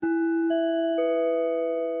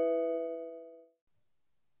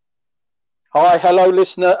Hi, hello,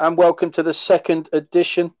 listener, and welcome to the second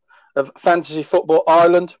edition of Fantasy Football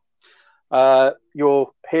Ireland.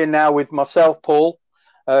 You're here now with myself, Paul,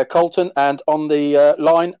 Colton, and on the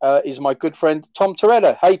line is my good friend Tom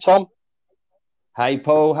Terretta. Hey, Tom. Hey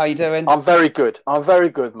Paul, how you doing? I'm very good. I'm very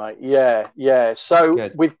good, mate. Yeah. So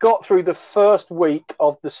Good. we've got through the first week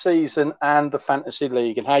of the season and the Fantasy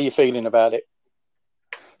League, and how are you feeling about it?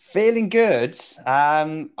 Feeling good.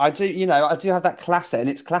 I do have that classic, and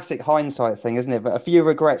it's classic hindsight thing, isn't it? But a few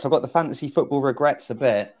regrets. I've got the fantasy football regrets a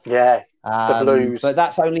bit. Yeah, the Blues. But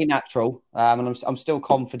that's only natural. And I'm still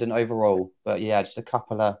confident overall. But yeah, just a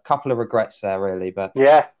couple of regrets there really. But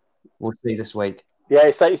Yeah, we'll see this week. yeah.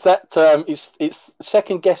 It's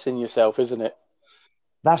second guessing yourself, isn't it?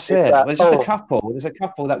 That's It's it. that. There's just a Oh, couple. There's a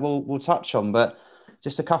couple that we'll touch on, but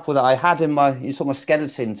just a couple that I had in my sort of my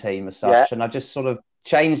skeleton team as yeah. such, and I just sort of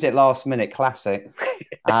changed it last minute. Classic.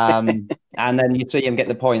 And then you see him get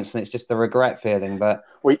the points, and it's just the regret feeling. But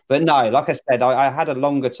We but no, like I said, I had a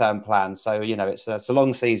longer term plan, so it's a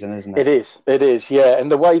long season, isn't it? It is, yeah. And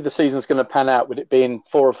the way the season's going to pan out, with it being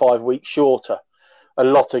 4 or 5 weeks shorter, a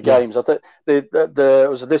lot of Yeah. games. I think I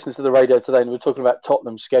was listening to the radio today, and we were talking about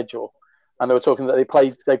Tottenham's schedule, and they were talking that they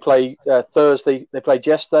play Thursday, they played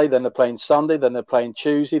yesterday, then they're playing Sunday, then they're playing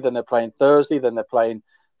Tuesday, then they're playing Thursday, then they're playing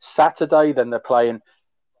Saturday, then they're playing.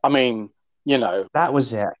 I mean, you know, That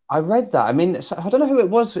was it. I read that. I mean, I don't know who it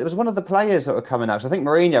was. It was one of the players that were coming out. So I think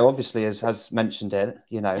Mourinho obviously has mentioned it.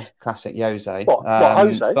 Classic Jose. what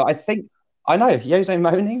Jose? But I know Jose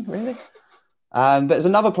moaning really. But there's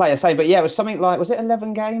another player saying, but yeah, it was something like, was it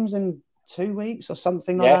 11 games in 2 weeks or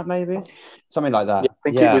something like Yeah, that? Maybe something like yeah. that. I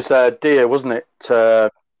think it Yeah, was Deer, wasn't it?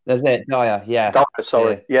 there's it. Dyer. Yeah, Dyer,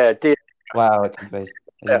 sorry. dear. Yeah, Deer. Wow, it could be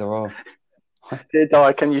Yeah. either or. Dear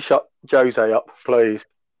Dyer, can you shut Jose up, please?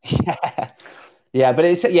 Yeah. Yeah, but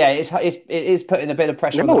it is putting a bit of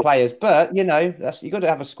pressure on the No. players. But that's you got to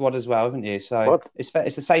have a squad as well, haven't you? So What? it's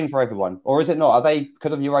the same for everyone, or is it not? Are they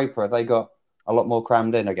because of Europa? Have they got a lot more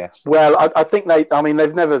crammed in? I guess. Well, I think they. I mean,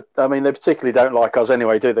 they've never. I mean, they particularly don't like us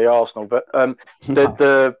anyway, do they, Arsenal? But No.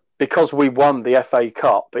 the because we won the FA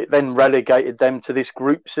Cup, it then relegated them to this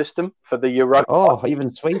group system for the Europa. Oh, even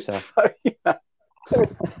sweeter. So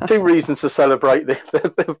two reasons to celebrate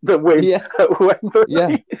the win Yeah, at yeah.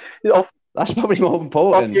 Wembley. off, That's probably more off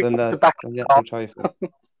important you than go to the back than the up. actual trophy.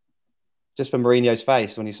 Just for Mourinho's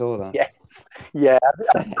face when he saw that. Yeah, yeah.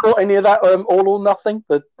 Have you caught any of that? All or nothing.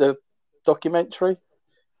 The documentary.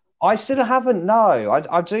 I still haven't. No,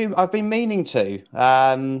 I do. I've been meaning to.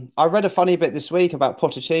 I read a funny bit this week about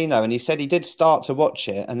Pochettino, and he said he did start to watch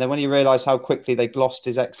it, and then when he realised how quickly they glossed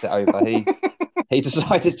his exit over, he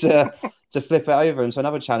decided to flip it over into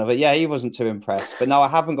another channel. But yeah, he wasn't too impressed. But no, I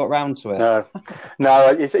haven't got round to it. No, no.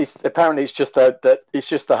 It's apparently it's just that it's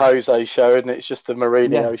just the Jose show, and it's just the Yeah.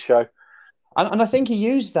 Mourinho show. And I think he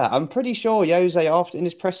used that. I'm pretty sure Jose, after in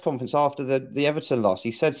his press conference after the Everton loss,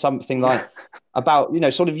 he said something like about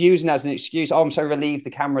sort of using that as an excuse. Oh, I'm so relieved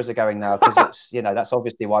the cameras are going now because that's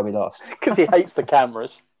obviously why we lost. Because he hates the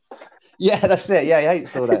cameras. Yeah, that's it. Yeah, he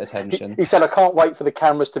hates all that He, attention. he said, "I can't wait for the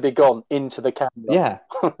cameras to be gone into the camera." Yeah,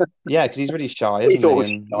 yeah, because he's really shy, He's isn't he? always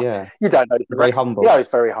And shy. yeah, You don't know. very Yeah, humble. he's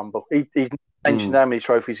very humble. He's mentioned Mm. how many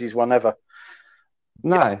trophies he's won ever.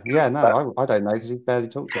 No, yeah, But no, I don't know because he barely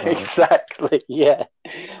talked about it. exactly, yeah.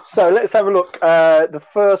 So let's have a look. The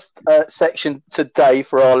first section today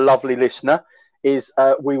for our lovely listener is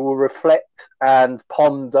we will reflect and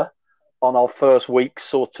ponder on our first week's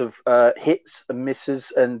sort of hits and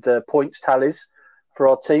misses and points tallies for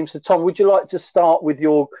our team. So, Tom, would you like to start with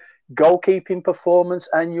your goalkeeping performance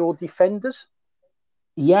and your defenders?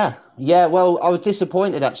 Yeah, yeah. Well, I was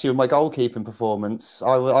disappointed actually with my goalkeeping performance.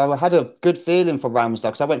 I had a good feeling for Ramsdale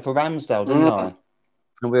because I went for Ramsdale, didn't Mm, I?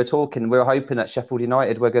 And we were hoping that Sheffield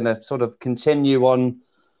United were going to sort of continue on.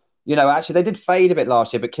 Actually, they did fade a bit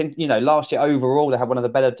last year, but last year overall they had one of the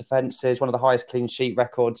better defenses, one of the highest clean sheet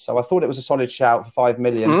records. So I thought it was a solid shout for 5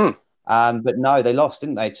 million. mm, But no, they lost,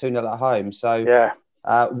 didn't they? 2-0 at home. So yeah.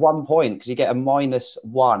 1 point because you get a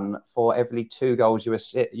 -1 for every two goals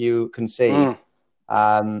you concede.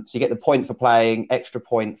 Mm. So you get the point for playing, extra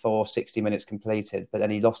point for 60 minutes completed, but then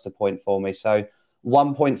he lost a point for me. So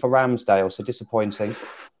 1 point for Ramsdale, so disappointing.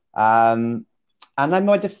 Um, and then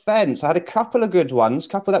my defence, I had a couple of good ones,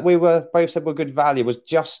 couple that we were both said were good value was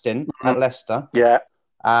Justin Mm. at Leicester. Yeah.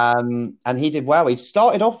 And he did well. He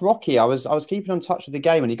started off rocky. I was keeping on touch with the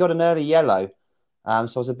game and he got an early yellow. So I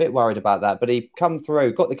was a bit worried about that. But he come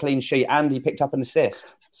through, got the clean sheet, and he picked up an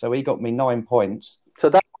assist. So he got me 9 points. So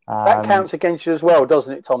that Um, counts against you as well,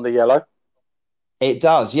 doesn't it, Tom? The yellow. It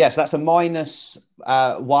does, yes. That's a minus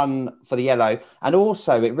one for the yellow. And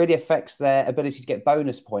also, it really affects their ability to get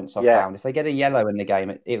bonus points, I've Yeah, found. If they get a yellow in the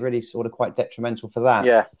game, it really sort of quite detrimental for that.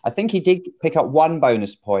 yeah. I think he did pick up one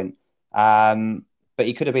bonus point, but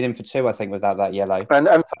he could have been in for two, I think, without that yellow. And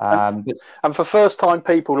and But and for first time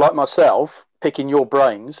people like myself picking your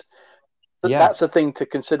brains, yeah, that's a thing to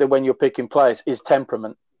consider when you're picking players is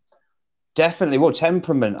temperament. definitely. Well,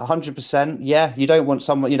 temperament, 100%. Yeah, you don't want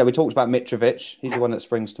someone, we talked about Mitrovic. He's the one that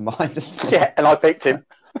springs to mind, isn't he? Yeah, and I picked him.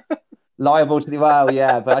 Liable to the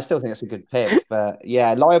yeah, but I still think it's a good pick. But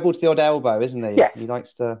yeah, liable to the odd elbow, isn't he? Yes, He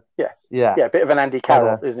likes to, yes, yeah, yeah. A bit of an Andy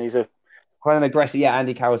Carroll, isn't he? quite an aggressive. Yeah,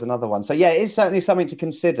 Andy Carroll's another one. So yeah, it is certainly something to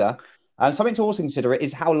consider, and something to also consider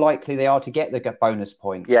is how likely they are to get the bonus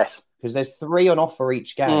points. Yes, because there's three on offer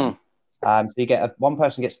each game. So you get one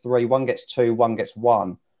person gets three, one gets two, one gets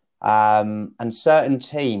one. And certain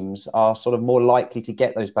teams are sort of more likely to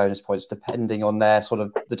get those bonus points depending on their sort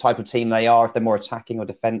of the type of team they are, if they're more attacking or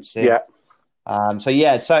defensive. yeah. So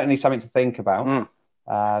yeah, it's certainly something to think about.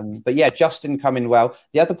 But yeah, Justin coming well.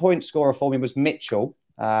 The other point scorer for me was Mitchell,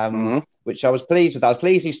 which I was pleased with. I was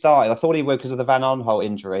pleased he started. I thought he would because of the Van Aanholt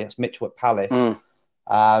injury. That's Mitchell at Palace.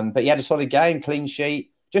 But he had a solid game, clean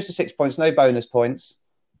sheet, just the 6 points, no bonus points.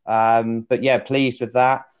 But yeah, pleased with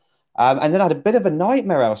that. And then I had a bit of a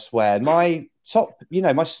nightmare elsewhere. My top,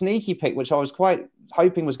 my sneaky pick, which I was quite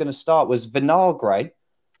hoping was going to start, was Vinagre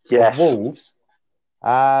of Wolves.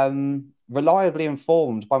 Reliably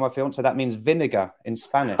informed by my fiance, that means vinegar in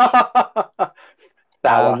Spanish.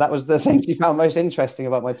 That was the thing she found most interesting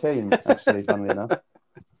about my team, actually, funnily enough.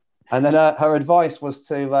 And then her advice was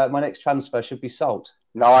to my next transfer should be salt.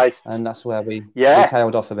 Nice. And that's where we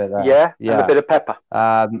tailed off a bit there. Yeah, and a bit of pepper.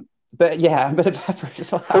 But yeah, a bit of pepper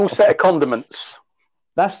as well. Full set of condiments.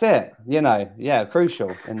 That's it.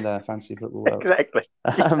 Crucial in the fantasy football world. Exactly.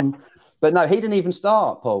 But no, he didn't even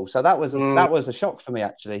start, Paul. So that was a shock for me,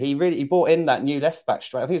 actually. He brought in that new left back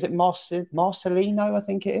straight. I think Marcelino, I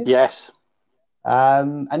think it is. Yes.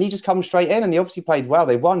 And he just comes straight in, and he obviously played well.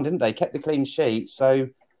 They won, didn't they? Kept the clean sheet. So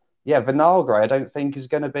yeah, Vinagre, I don't think is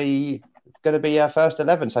going to be our first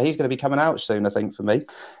 11. So he's going to be coming out soon, I think, for me.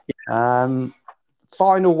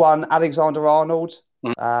 Final one, Alexander-Arnold.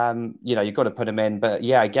 You've got to put him in. But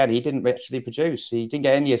yeah, again, he didn't actually produce. He didn't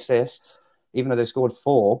get any assists, even though they scored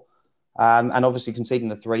 4. And obviously conceding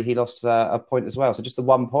the 3, he lost a point as well. So just the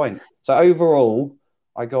 1 point. So overall,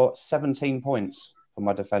 I got 17 points for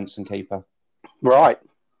my defence and keeper. Right.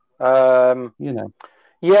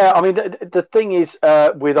 Yeah, I mean, the thing is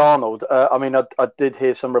with Arnold, I did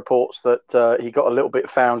hear some reports that he got a little bit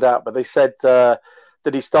found out, but they said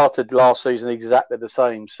that he started last season exactly the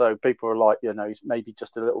same. So people are like, he's maybe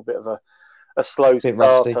just a little bit of a slow starter.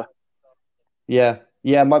 Rusty. Yeah.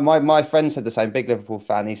 Yeah, my friend said the same, big Liverpool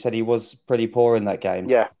fan. He said he was pretty poor in that game.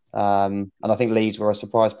 Yeah. And I think Leeds were a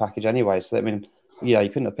surprise package anyway. So, I mean, you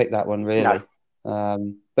couldn't have picked that one really.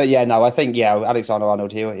 No. But yeah, no, I think,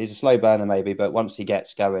 Alexander-Arnold, he's a slow burner maybe, but once he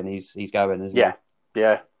gets going, he's going, isn't he?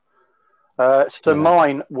 Yeah.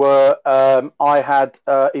 Mine were, I had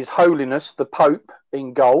His Holiness, the Pope,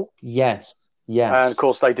 in goal. Yes. And of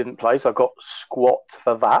course they didn't play, so I got squat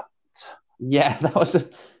for that. Yeah, that was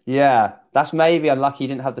that's maybe unlucky you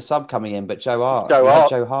didn't have the sub coming in, but Joe Hart,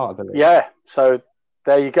 I believe. Yeah, so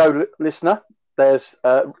there you go, listener. There's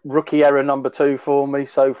rookie error number 2 for me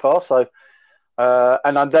so far. So,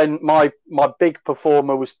 and then my big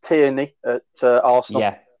performer was Tierney at Arsenal.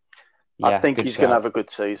 Yeah, I think he's going to have a good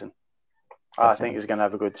season. Definitely. I think he's going to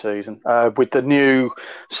have a good season. With the new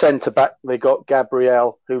centre back, they got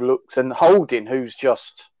Gabriel, and Holding, who's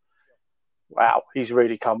just. Wow, he's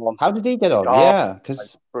really come on. How did he get on?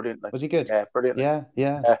 Because brilliantly. Was he good? Yeah, brilliantly.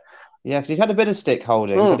 Yeah. Because he's had a bit of stick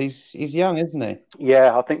holding, but he's young, isn't he?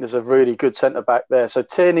 Yeah, I think there's a really good centre back there. So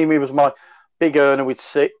Tierney was my big earner with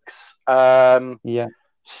 6.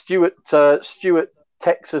 Stuart,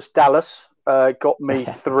 Texas Dallas got me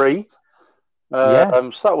 3.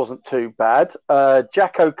 So that wasn't too bad.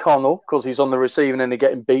 Jack O'Connell, because he's on the receiving end and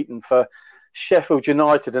getting beaten for Sheffield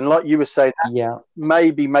United, and like you were saying,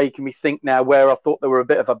 maybe making me think now where I thought they were a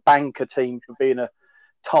bit of a banker team for being a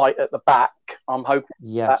tight at the back. I'm hoping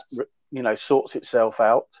that sorts itself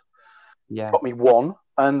out. Got me 1,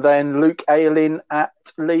 and then Luke Ayling at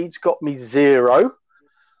Leeds got me 0,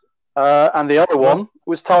 and the other one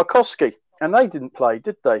was Tarkowski, and they didn't play,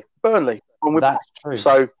 did they? Burnley. That's true.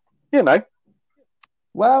 So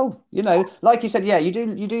Well, like you said, you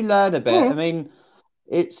do learn a bit. I mean.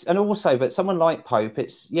 But someone like Pope,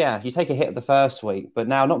 you take a hit the first week, but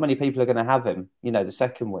now not many people are going to have him, the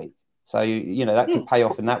second week. So, that could pay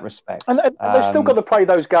off in that respect. And they've still got to play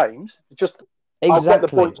those games. Just I'll get the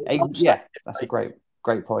Exactly. points. Yeah, that's a great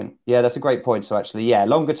point. Yeah, that's a great point. So actually, yeah,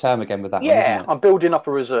 longer term again with that one, isn't Yeah, it? I'm building up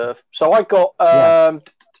a reserve. So I got Yeah,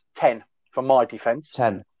 10 for my defence.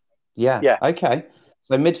 10. Yeah. Yeah. Okay.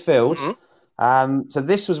 So midfield. Mhm. So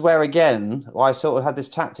this was where again I sort of had this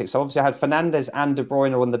tactic. So obviously I had Fernandes and De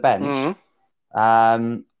Bruyne on the bench. Mhm.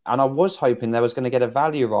 And I was hoping there was going to get a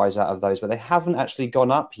value rise out of those, but they haven't actually gone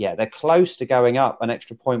up yet. They're close to going up an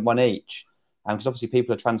extra 0.1 each. Because obviously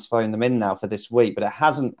people are transferring them in now for this week, but it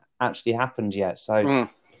hasn't actually happened yet. So Mm.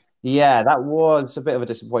 yeah, that was a bit of a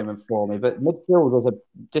disappointment for me. But midfield was a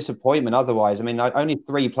disappointment otherwise. I mean, only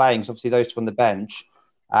 3 playing, so obviously those 2 on the bench.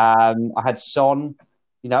 I had Son.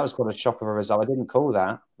 That was quite a shock of a result. I didn't call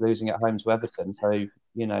that, losing at home to Everton. So,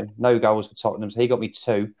 no goals for Tottenham. So he got me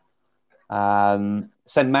 2.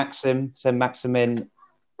 Maximin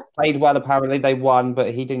played well, apparently. They won,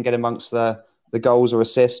 but he didn't get amongst the goals or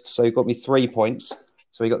assists. So he got me 3 points.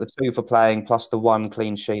 So he got the 2 for playing plus the 1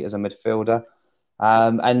 clean sheet as a midfielder.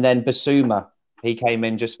 And then Basuma, he came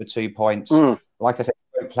in just for 2 points. Mm. Like I said,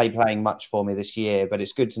 he won't playing much for me this year, but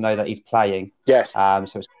it's good to know that he's playing. Yes. So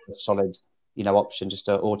it's a solid, option just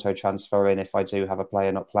to auto transfer in if I do have a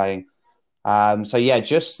player not playing. So yeah,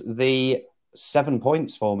 just the 7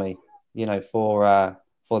 points for me, for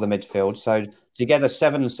the midfield. So together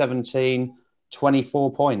 7, 17,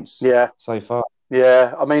 24 points. Yeah. So far.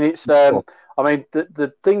 Yeah. I mean, it's the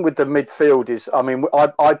thing with the midfield is, I mean,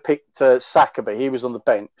 I picked Saka, but he was on the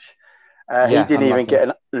bench. He didn't even get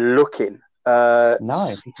a look in.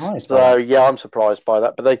 Nice. So yeah, I'm surprised by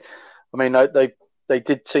that. But they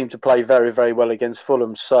did seem to play very, very well against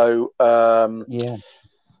Fulham. So yeah.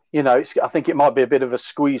 I think it might be a bit of a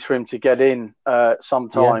squeeze for him to get in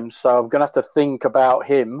sometimes. So I'm going to have to think about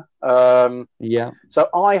him. So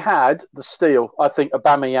I had the steal. I think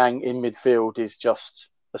Aubameyang in midfield is just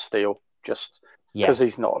a steal, just because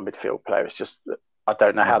he's not a midfield player. It's just I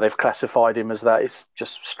don't know how they've classified him as that. It's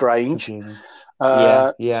just strange.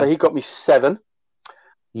 So he got me 7.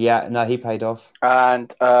 Yeah, no, he paid off.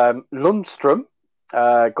 And Lundstrom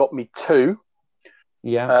got me 2.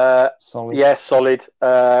 Yeah, solid. Yeah, solid.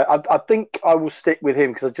 I think I will stick with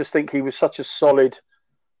him because I just think he was such a solid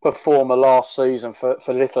performer last season for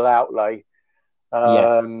little outlay.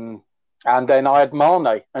 And then I had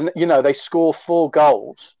Mane, and they score 4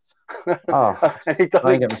 goals, and he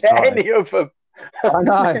doesn't get any of them. I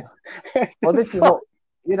know. Well, this is what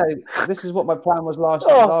this is what my plan was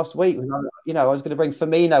last week. I was going to bring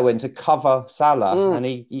Firmino in to cover Salah, and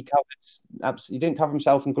he didn't cover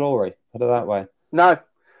himself in glory. Put it that way. No.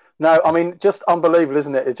 I mean, just unbelievable,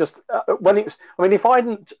 isn't it? It's just when it was. I mean, if I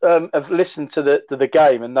hadn't have listened to the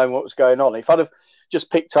game and known what was going on, if I'd have just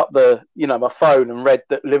picked up my phone and read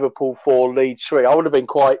that Liverpool 4, Leeds 3, I would have been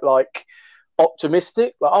quite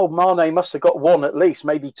optimistic. Mane must have got 1 at least,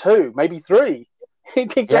 maybe 2, maybe 3. He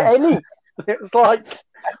didn't get any. It was like,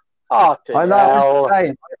 I know.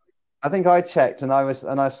 Same. I think I checked and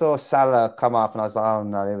I saw Salah come up and I was like, oh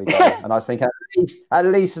no, here we go. And I was thinking at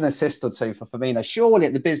least an assist or 2 for Firmino, surely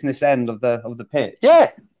at the business end of the pitch.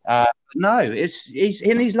 Yeah. No,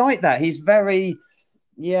 he's like that. He's very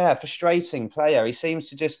frustrating player. He seems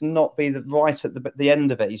to just not be right at the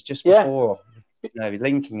end of it. He's just before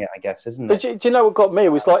linking it, I guess, isn't it? Do you know what got me?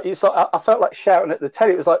 It was like I felt like shouting at the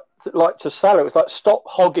telly. It was like to Salah. It was like, stop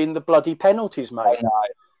hogging the bloody penalties, mate.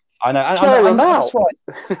 I know. And that's why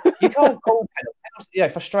you can't call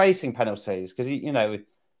penalties. Frustrating penalties because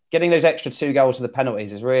getting those extra 2 goals for the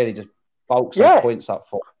penalties is really just bulks those points up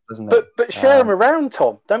for, doesn't it? But share them around,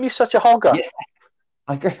 Tom. Don't be such a hogger. Yeah.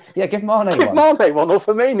 I agree. Yeah, give Mane one. Give Mane one or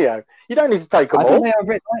Firmino. You don't need to take them all. I think they are a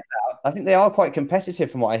bit like that. I think they are quite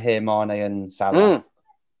competitive from what I hear, Mane and Salah.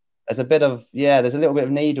 There's a little bit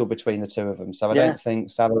of needle between the 2 of them. So I don't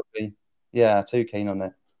think Salah would be too keen on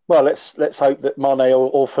it. Well, let's hope that Mane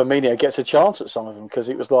or Firmino gets a chance at some of them because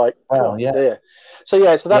it was like, dear. So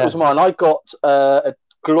that was mine. I got a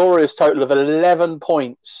glorious total of 11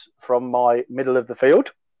 points from my middle of the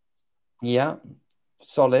field. Yeah,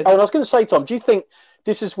 solid. Oh, and I was going to say, Tom, do you think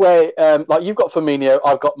this is where, you've got Firmino,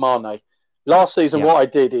 I've got Mane. Last season, what I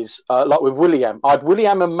did is, with William, I had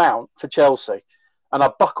William and Mount for Chelsea, and I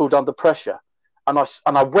buckled under pressure, and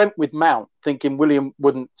I went with Mount, thinking William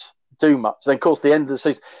wouldn't do much. Then, of course, the end of the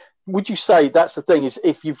season, would you say that's the thing? Is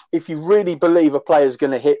if you really believe a player's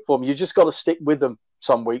going to hit form, you just got to stick with them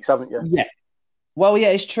some weeks, haven't you? Yeah. Well, yeah,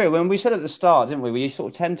 it's true. When we said at the start, didn't we? You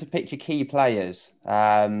sort of tend to pick your key players,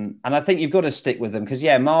 and I think you've got to stick with them because,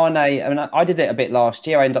 Mane. I mean, I did it a bit last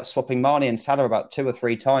year. I ended up swapping Mane and Salah about 2 or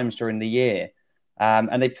 3 times during the year,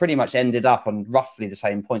 and they pretty much ended up on roughly the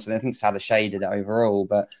same points. I mean, I think Salah shaded it overall,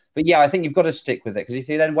 but I think you've got to stick with it because if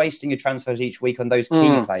you're then wasting your transfers each week on those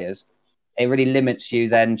key players, it really limits you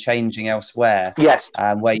then changing elsewhere. Yes.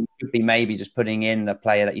 Where you could be maybe just putting in a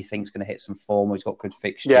player that you think is going to hit some form, or he's got good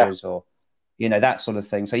fixtures, or that sort of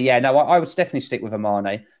thing. So I would definitely stick with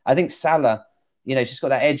Amane. I think Salah, she's got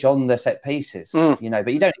that edge on the set pieces, but you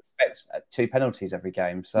don't expect 2 penalties every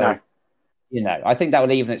game. So, I think that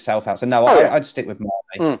will even itself out. So I'd stick with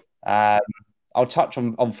Mane. I'll touch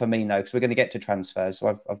on Firmino because we're going to get to transfers.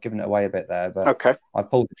 So I've given it away a bit there, but I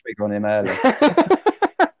pulled the trigger on him early.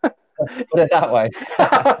 Put it that way.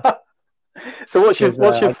 So what's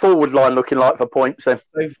your forward line looking like for points then?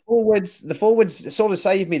 So the forwards sort of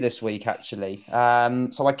saved me this week actually.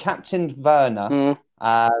 So I captained Werner.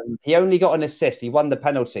 He only got an assist. He won the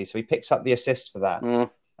penalty, so he picks up the assist for that.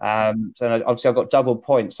 So obviously I got double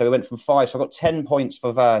points. So we went from 5. So I got 10 points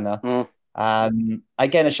for Werner.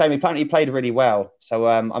 Again, a shame. Apparently he played really well. So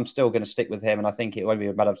I'm still going to stick with him, and I think it won't be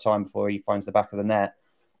a matter of time before he finds the back of the net.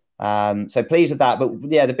 So pleased with that. But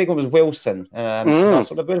the big one was Wilson. That's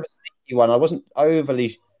sort of a bit of a sneaky one. I wasn't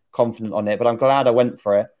overly confident on it, but I'm glad I went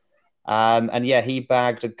for it. And he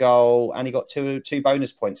bagged a goal and he got two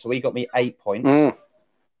bonus points. So he got me 8 points.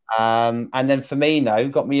 And then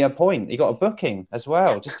Firmino got me a point. He got a booking as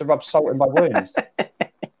well, just to rub salt in my wounds.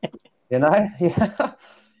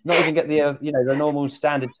 Not even get the normal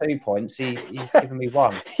standard 2 points. He's given me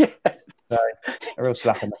 1. So a real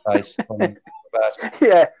slap in the face.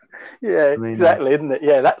 Exactly, isn't it?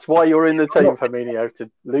 Yeah, that's why you're in the team, Firmino, to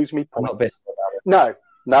lose me points. I'm not bitter about it.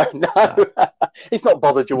 No. It's not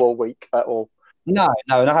bothered you all week at all. No,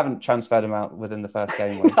 and I haven't transferred him out within the first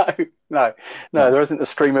game week. No. There isn't a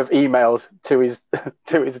stream of emails to his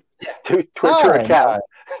Twitter account.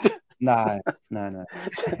 No.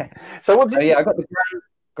 So I got the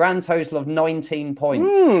grand total of 19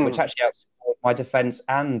 points, which actually outscored my defence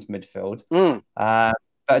and midfield.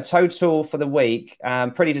 But a total for the week,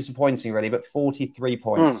 pretty disappointing really, but 43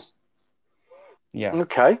 points. Yeah.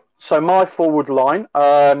 Okay. So my forward line,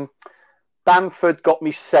 Bamford got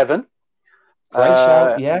me 7. Great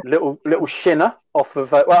shout, Little shinner off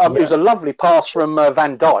of. It was a lovely pass from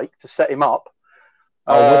Van Dijk to set him up.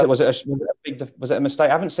 Was it a mistake?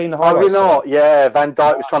 I haven't seen the highlights. Have you not? Yeah, Van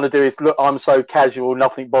Dijk was trying to do his look. I'm so casual,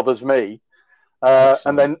 nothing bothers me.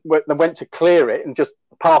 And then went to clear it and just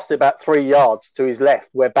passed it about 3 yards to his left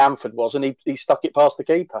where Bamford was, and he stuck it past the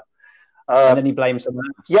keeper. And then he blamed someone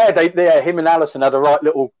else. Yeah, him and Alisson had a right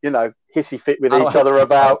little, hissy fit with each other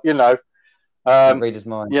about, read his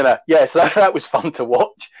mind. So that was fun to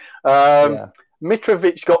watch.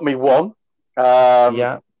 Mitrovic got me 1.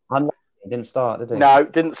 He didn't start, did he? No,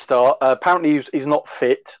 didn't start. Apparently he's not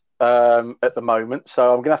fit at the moment,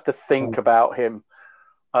 so I'm going to have to think about him.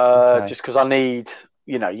 Just because I need,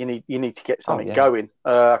 you need to get something going.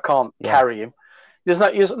 I can't carry him. There's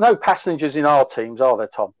no passengers in our teams, are there,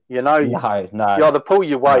 Tom? No. You either pull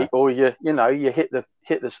your weight or you hit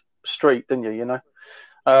the street, didn't you?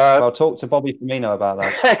 Well, talk to Bobby Firmino about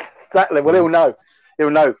that. Exactly. Well, he'll know.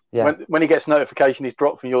 When he gets notification he's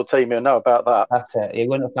dropped from your team, he'll know about that. That's it. He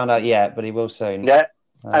wouldn't have found out yet, but he will soon. Yeah.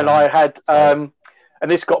 And I had, and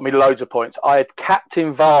this got me loads of points. I had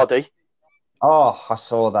Captain Vardy. Oh, I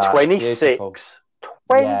saw that. 26. Beautiful. 26.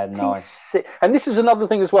 Yeah, nice. And this is another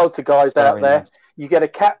thing as well to guys out there. Nice. You get a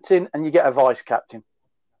captain and you get a vice captain.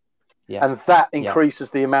 Yeah. And that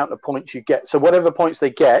increases the amount of points you get. So whatever points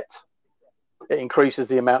they get, it increases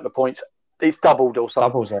the amount of points. It's doubled or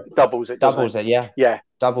something. Doubles it. Yeah.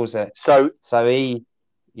 Doubles it. So he,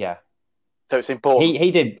 So it's important.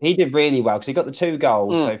 He did really well because he got the 2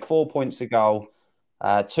 goals. So 4 points a goal,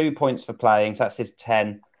 2 points for playing. So that's his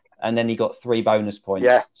 10. And then he got 3 bonus points.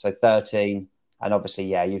 Yeah. So 13. And obviously,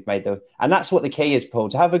 you've made and that's what the key is, Paul.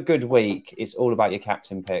 To have a good week, it's all about your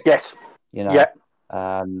captain pick. Yes.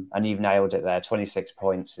 And you've nailed it there. 26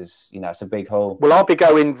 points is, it's a big haul. Well, I'll be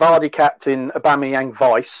going Vardy captain, Aubameyang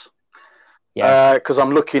vice. Yeah. Because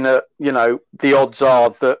I'm looking at, the odds are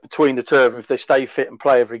that between the two of them, if they stay fit and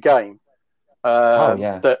play every game,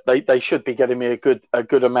 that they should be getting me a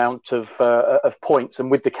good amount of points. And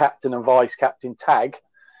with the captain and vice captain tag,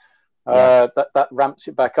 that ramps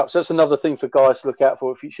it back up. So that's another thing for guys to look out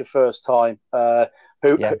for if it's your first time. Who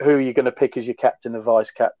are you going to pick as your captain and vice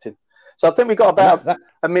captain? So I think we've got about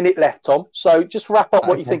a minute left, Tom. So just wrap up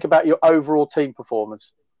what you think about your overall team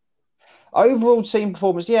performance. Overall team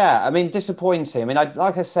performance, I mean, disappointing. I mean,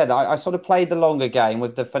 like I said, I sort of played the longer game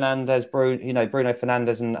with the Bruno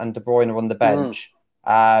Fernandes and De Bruyne on the bench,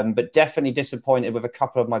 but definitely disappointed with a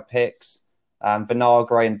couple of my picks.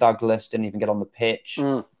 Vinagre and Douglas didn't even get on the pitch.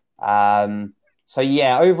 Overall,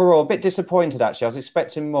 a bit disappointed actually. I was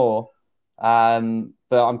expecting more, but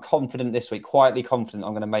I'm confident this week. Quietly confident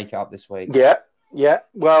I'm going to make it up this week. Yeah, Yeah.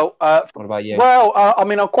 Well, What about you? I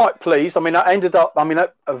mean, I'm quite pleased. I mean,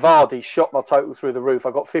 Vardy shot my total through the roof.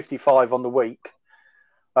 I got 55 on the week.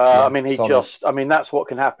 I Yeah, mean, solid. that's what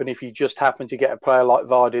can happen if you just happen to get a player like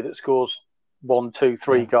Vardy that scores 1, 2,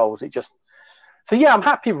 3 Yeah, goals. So yeah, I'm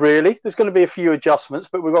happy really. There's going to be a few adjustments,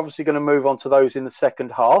 but we're obviously going to move on to those in the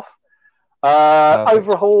second half. perfect.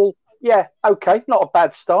 Overall, yeah, okay, not a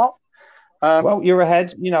bad start. Well, you're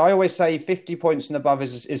ahead. I always say 50 points and above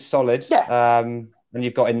is solid. Yeah, And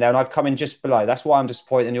you've got in there, and I've come in just below. That's why I'm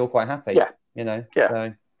disappointed, and you're quite happy. yeah, yeah.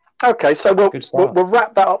 So Okay, so good start. we'll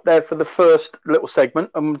wrap that up there for the first little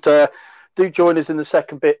segment, and do join us in the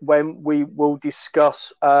second bit when we will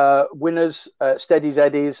discuss winners, steadies,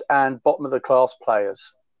 eddies, and bottom of the class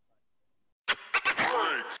players.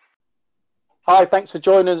 Hi, thanks for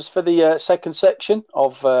joining us for the second section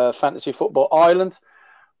of Fantasy Football Ireland.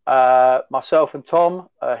 Myself and Tom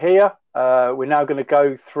are here. We're now going to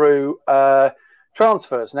go through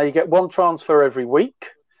transfers. Now, you get one transfer every week.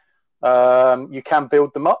 You can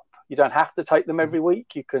build them up. You don't have to take them every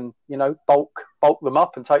week. You can, bulk them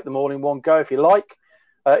up and take them all in one go if you like.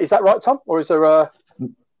 Is that right, Tom? Or is there a...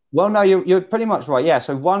 Well, no, you're pretty much right. Yeah,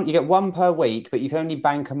 so you get one per week, but you can only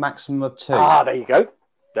bank a maximum of 2. there you go.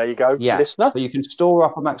 There you go, yeah. listener. So you can store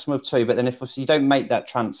up a maximum of 2, but then if you don't make that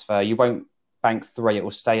transfer, you won't bank 3. It will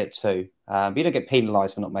stay at 2. But you don't get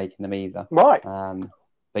penalised for not making them either. Right.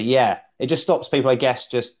 But yeah, it just stops people, I guess,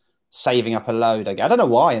 just saving up a load. I don't know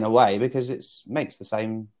why, in a way, because it makes the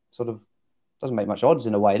same sort of, doesn't make much odds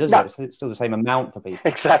in a way, does it? It's still the same amount for people.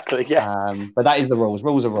 Exactly, yeah. But that is the rules.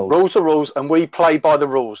 Rules are rules. Rules are rules, and we play by the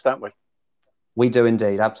rules, don't we? We do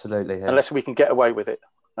indeed, absolutely. Yeah. Unless we can get away with it.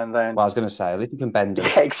 And then... Well, I was going to say, if you can bend it.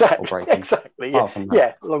 Yeah, exactly. Or break it. Exactly, yeah.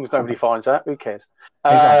 Yeah, as long as nobody finds out, who cares?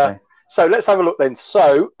 Exactly. So let's have a look then.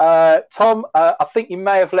 So, Tom, I think you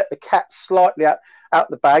may have let the cat slightly out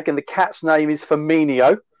the bag, and the cat's name is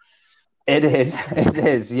Firmino. It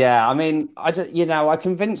is. Yeah. I mean, I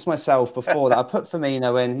convinced myself before that I put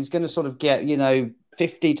Firmino in. He's going to sort of get,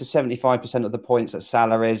 50 to 75% of the points at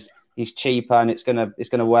salaries. He's cheaper, and it's going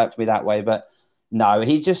to work for me that way. But no,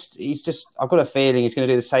 he's just. I've got a feeling he's going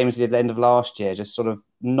to do the same as he did at the end of last year, just sort of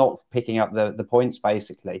not picking up the points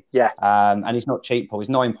basically. Yeah. And he's not cheap, Paul. He's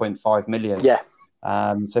 9.5 million. Yeah.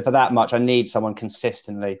 So for that much, I need someone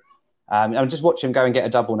consistently. I'm just watching him go and get a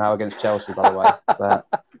double now against Chelsea, by the way. But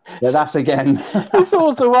yeah, that's again. It's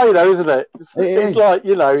always the way, though, isn't it? It's is. like,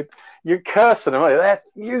 you're cursing them. They're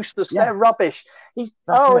useless. Yeah. They're rubbish. He's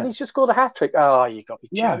just scored a hat-trick. Oh, you got to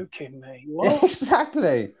be joking me. What?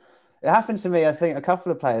 Exactly. It happened to me, I think, a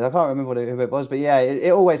couple of players. I can't remember who it was, but yeah, it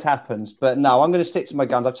always happens. But no, I'm going to stick to my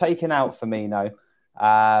guns. I've taken out Firmino,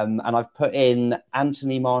 and I've put in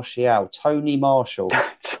Anthony Martial, Tony Marshall,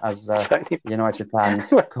 as the United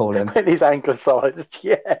fans call him. When he's anglicised,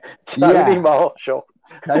 Tony Marshall.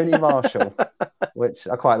 Tony Marshall, which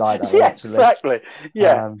I quite like that one, actually. Exactly.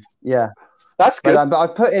 Yeah. Yeah. That's good. But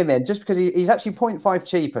I've put him in just because he's actually 0.5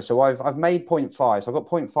 cheaper. So I've made 0.5. So I've got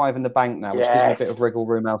 0.5 in the bank now, which gives me a bit of wriggle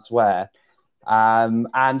room elsewhere.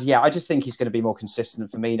 And yeah, I just think he's going to be more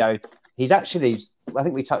consistent for me. He's actually, I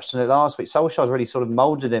think we touched on it last week, Solskjaer's really sort of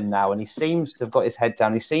moulded him now, and he seems to have got his head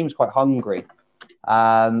down. He seems quite hungry.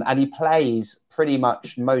 And he plays pretty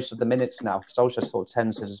much most of the minutes now. Solskjaer sort of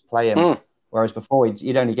tends to just play him. Whereas before,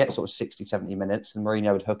 you'd only get sort of 60, 70 minutes, and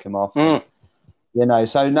Mourinho would hook him off.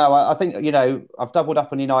 So no, I think, I've doubled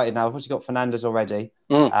up on United now. I've also got Fernandes already.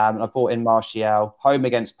 I brought in Martial, home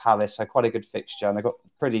against Palace, so quite a good fixture. And I got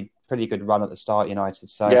pretty good run at the start, United.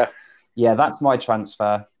 So yeah, that's my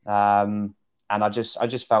transfer. And I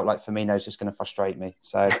just felt like Firmino's just going to frustrate me.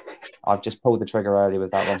 So I've just pulled the trigger early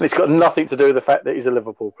with that one. And it's got nothing to do with the fact that he's a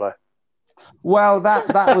Liverpool player. Well,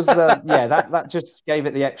 that was that just gave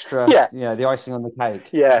it the extra, the icing on the cake.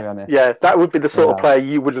 Yeah, to be honest. Yeah, that would be the sort of player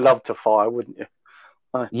you would love to fire, wouldn't you?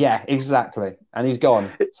 Yeah, exactly. And he's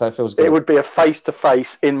gone, so it feels good. It would be a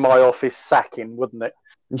face-to-face in my office sacking, wouldn't it?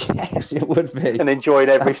 Yes, it would be. And enjoying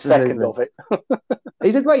every second of it.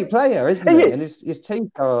 He's a great player, isn't he? Is. And his teeth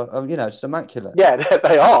are, just immaculate. Yeah,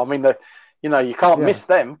 they are. I mean, you can't miss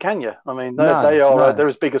them, can you? I mean, they are. They're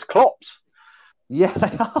as big as Klopp's. Yeah,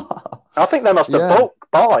 they are. I think they must have bulk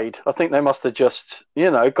buyed. I think they must have just,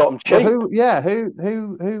 got them cheap. Well,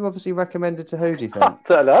 who obviously recommended to who, do you think? I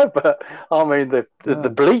don't know, but I mean,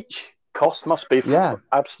 the bleach cost must be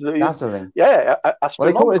absolutely dazzling. Yeah, well,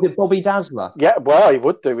 they call it Bobby Dazzler. Yeah, well, he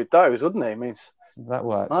would do with those, wouldn't he? I mean, that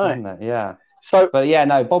works, doesn't it? Yeah. So, but yeah,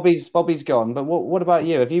 no, Bobby's gone. But what about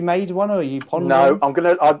you? Have you made one, or are you pondering? No, I'm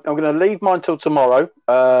gonna leave mine till tomorrow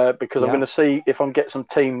because I'm gonna see if I can get some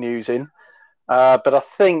team news in. But I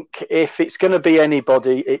think if it's going to be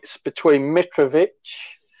anybody, it's between Mitrovic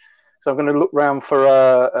So I'm going to look round for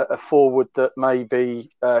a forward that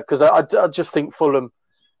maybe because I just think Fulham.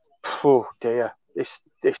 Oh dear, it's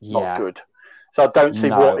not good. So I don't see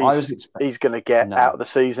what he's going to get out of the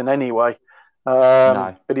season anyway.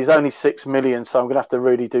 But he's only 6 million, so I'm going to have to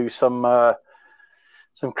really do some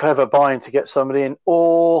clever buying to get somebody in,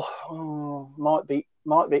 or might be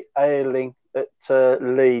Ayling at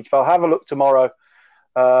Leeds. But I'll have a look tomorrow.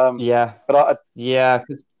 But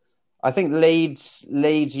because I think Leeds,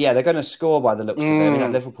 they're going to score by the looks of it. I mean,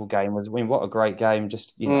 that Liverpool game was, what a great game,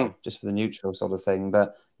 just just for the neutral sort of thing.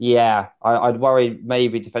 But I'd worry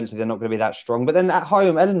maybe defensively they're not going to be that strong. But then at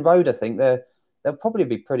home, Ellen Road, I think they'll probably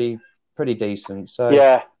be pretty decent. So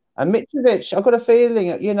and Mitrovic, I've got a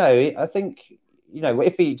feeling, I think,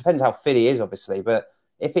 if he depends how fit he is, obviously, but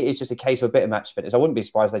if it is just a case of a bit of match fitness, I wouldn't be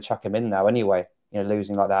surprised they chuck him in now anyway.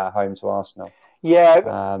 Losing like that at home to Arsenal.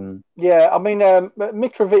 I mean,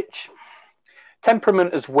 Mitrovic,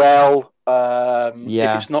 temperament as well.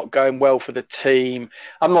 If it's not going well for the team,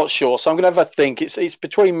 I'm not sure. So I'm going to have a think. It's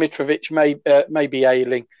between Mitrovic, maybe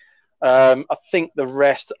Ayling. I think the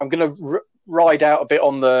rest, I'm going to ride out a bit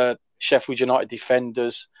on the Sheffield United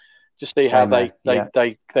defenders to see how they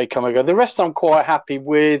come and go. The rest I'm quite happy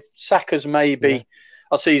with. Saka's maybe. Yeah.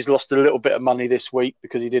 I see he's lost a little bit of money this week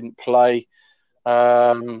because he didn't play.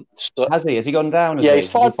 Has he? Has he gone down? He's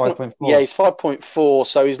 5.4. Yeah, he's 5.4.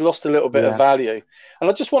 So he's lost a little bit of value. And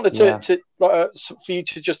I just wanted to for you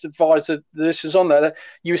to just advise the listeners on that.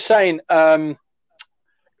 You were saying, with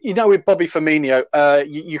Bobby Firmino,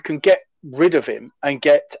 you can get rid of him and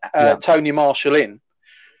get Tony Marshall in,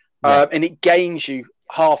 and it gains you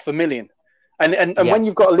 $500,000. And when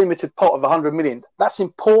you've got a limited pot of 100 million, that's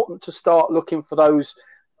important to start looking for those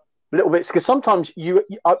little bits, because sometimes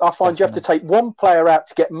I find you have to take one player out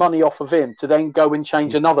to get money off of him to then go and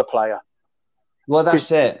change another player. Well,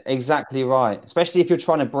 that's it. Exactly right. Especially if you're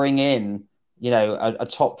trying to bring in, a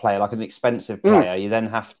top player, like an expensive player, you then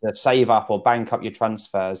have to save up or bank up your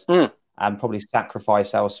transfers and probably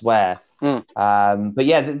sacrifice elsewhere. But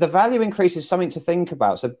the value increase is something to think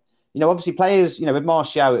about. So, obviously players, with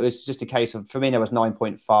Martial, it was just a case of Firmino was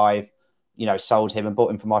 9.5, sold him and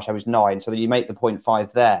bought him for Martial was 9. So that you make the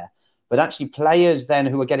 0.5 there. But actually players then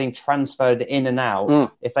who are getting transferred in and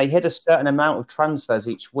out, if they hit a certain amount of transfers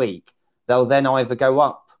each week, they'll then either go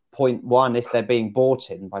up 0.1 if they're being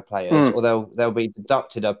bought in by players, or they'll be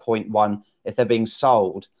deducted a 0.1 if they're being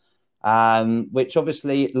sold, which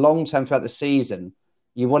obviously long-term throughout the season,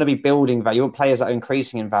 you want to be building value. You want players that are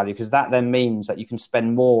increasing in value, because that then means that you can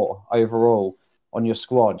spend more overall on your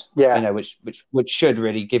squad, which should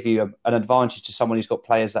really give you an advantage to someone who's got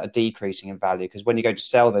players that are decreasing in value. Because when you go to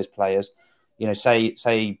sell those players, say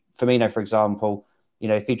Firmino, for example,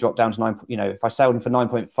 if he dropped down to 9, if I sold him for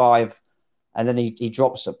 9.5 and then he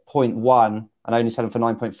drops at 0.1 and only sell him for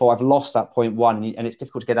 9.4, I've lost that 0.1 and it's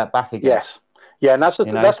difficult to get that back again. Yes. Yeah, and that's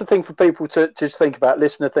the thing for people to just think about,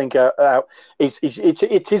 think out.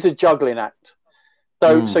 It is a juggling act.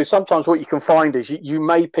 So sometimes what you can find is you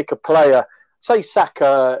may pick a player. Say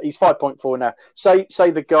Saka, he's 5.4 now.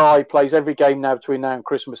 Say the guy plays every game now between now and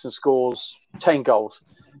Christmas and scores 10 goals.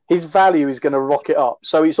 His value is going to rocket up.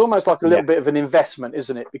 So it's almost like a little bit of an investment,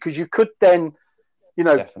 isn't it? Because you could then,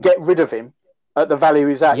 get rid of him at the value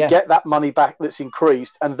he's at, get that money back that's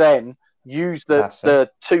increased, and then use the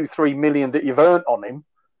 2-3 million that you've earned on him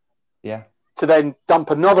to then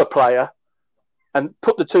dump another player and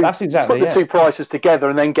put the two prices together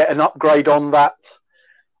and then get an upgrade on that.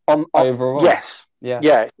 Overall,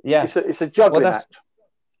 it's a juggling act.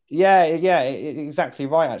 Exactly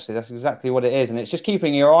right. Actually, that's exactly what it is, and it's just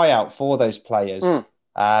keeping your eye out for those players.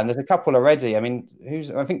 There's a couple already. I mean,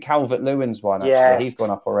 I think Calvert-Lewin's one. Actually, he's gone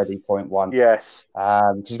up already 0.1. Yes,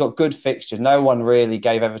 he's got good fixtures. No one really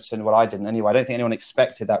gave Everton. Well, I didn't anyway. I don't think anyone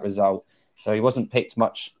expected that result, so he wasn't picked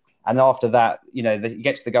much. And after that, he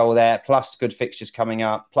gets the goal there. Plus, good fixtures coming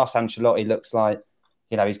up. Plus, Ancelotti looks like.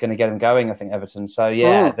 He's going to get them going, I think, Everton. So,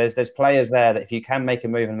 there's players there that if you can make a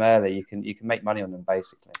move in them early, you can make money on them,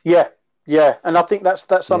 basically. Yeah. And I think that's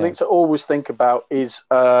something to always think about is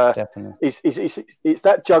it's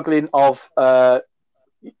that juggling of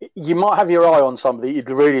you might have your eye on somebody you'd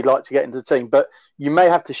really like to get into the team, but you may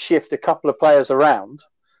have to shift a couple of players around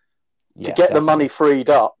to get the money freed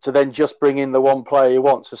up to then just bring in the one player you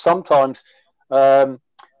want. So sometimes...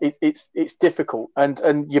 It's difficult,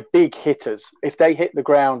 and your big hitters, if they hit the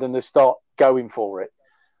ground and they start going for it,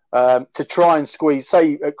 to try and squeeze.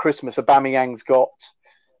 Say at Christmas, Aubameyang's got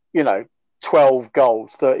 12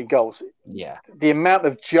 goals, 30 goals. Yeah, the amount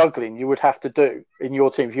of juggling you would have to do in your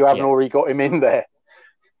team if you haven't already got him in there.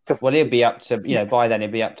 Well, he'll be up to, by then he'll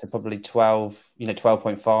be up to probably 12,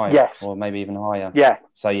 12.5, Yes. or maybe even higher. Yeah.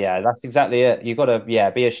 So yeah, that's exactly it. You've got to,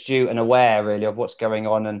 be astute and aware really of what's going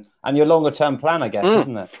on and your longer term plan, I guess,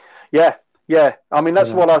 isn't it? Yeah. Yeah. I mean,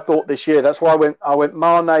 that's what I thought this year. That's why I went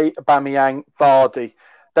Mane, Aubameyang, Vardy.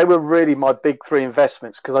 They were really my big three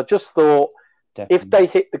investments because I just thought if they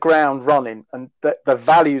hit the ground running and the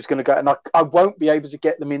value is going to go, and I won't be able to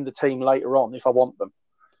get them in the team later on if I want them.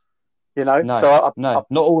 No, not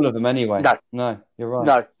all of them anyway. No, you're right.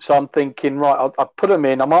 No, so I'm thinking, right, I'll put them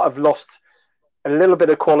in. I might have lost a little bit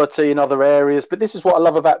of quality in other areas, but this is what I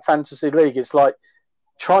love about Fantasy League. It's like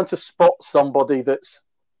trying to spot somebody that's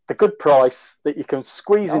the good price that you can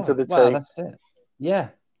squeeze into the team. That's it. Yeah,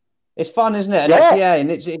 it's fun, isn't it?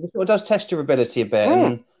 And it sort of does test your ability a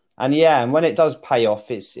bit, and when it does pay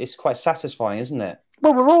off, it's quite satisfying, isn't it?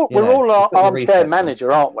 Well, we're all our armchair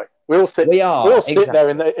manager, aren't we? We all sit there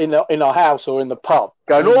in our house or in the pub,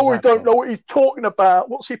 going, we don't know what he's talking about.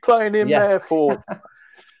 What's he playing him there for?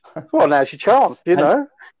 Well, now's your chance,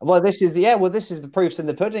 Well, this is the proofs in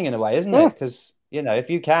the pudding in a way, isn't it? Because if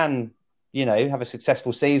you can, have a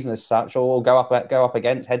successful season as such, or go up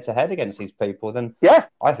against head to head against these people, then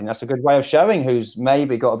I think that's a good way of showing who's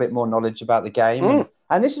maybe got a bit more knowledge about the game.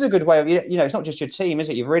 And this is a good way of, it's not just your team, is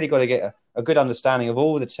it? You've really got to get a good understanding of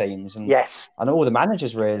all the teams and all the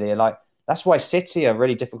managers, really. And that's why City are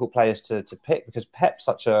really difficult players to pick because Pep's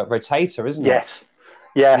such a rotator, isn't he? Yes.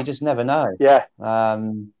 Yeah. You just never know. Yeah.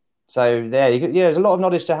 So there's a lot of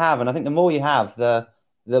knowledge to have, and I think the more you have, the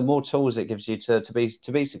more tools it gives you to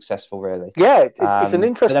be successful, really. Yeah, it's an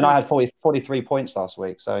interesting. But then I had 43 points last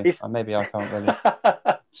week, so maybe I can't really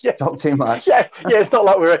talk too much. Yeah, it's not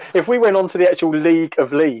like if we went on to the actual League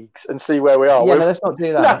of Leagues and see where we are. Yeah, let's not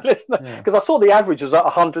do that. No, let's not, because I saw the average was at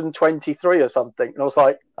 123 or something, and I was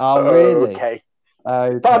like, oh really? Okay.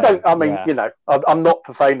 But I don't. I mean, I'm not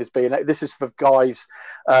profane as being. This is for guys,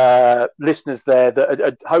 listeners there that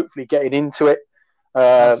are hopefully getting into it.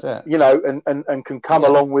 And can come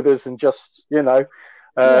along with us and just enjoy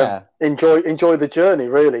the journey,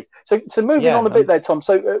 really. So moving on a bit there, Tom.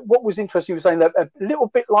 So what was interesting, you were saying that a little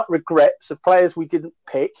bit like regrets of players we didn't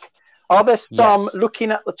pick. Are there some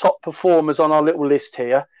looking at the top performers on our little list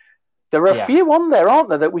here? There are a few on there, aren't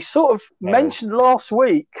there, that we sort of mentioned last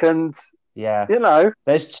week, and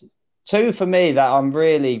there's two for me that I'm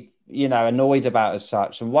really annoyed about as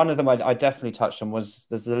such, and one of them I definitely touched on there's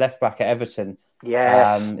the left back at Everton.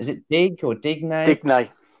 Yes. Is it Dig or Digne?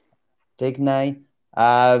 Digne.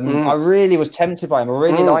 I really was tempted by him. I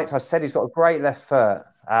really liked. I said he's got a great left foot,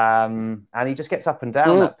 and he just gets up and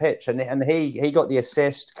down that pitch. And he got the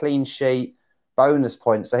assist, clean sheet, bonus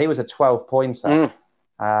points. So he was a 12-pointer,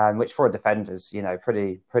 which for a defender's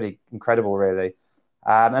pretty incredible, really.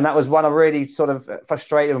 And that was one I really sort of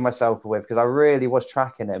frustrated with myself with because I really was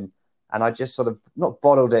tracking him, and I just sort of not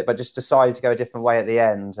bottled it, but just decided to go a different way at the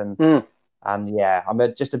end. And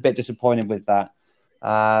I'm just a bit disappointed with that.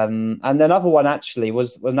 And another one actually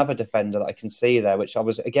was another defender that I can see there, which I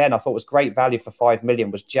thought was great value for 5 million,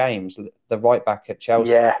 was James, the right back at Chelsea.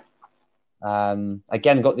 Yeah.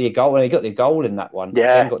 Again, got the goal, and he got the goal in that one. Yeah.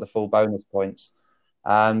 Again, got the full bonus points.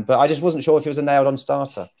 But I just wasn't sure if he was a nailed-on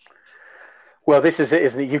starter. Well, this is it,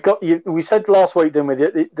 isn't it? We said last week, didn't we?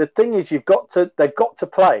 The thing is, they've got to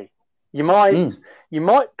play. You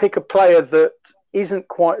might pick a player that isn't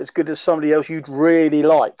quite as good as somebody else you'd really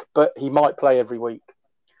like, but he might play every week.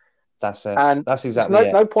 That's it. And that's exactly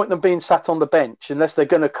it. No point in them being sat on the bench unless they're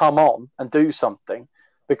going to come on and do something,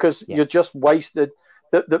 because you're just wasted.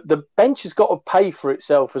 The bench has got to pay for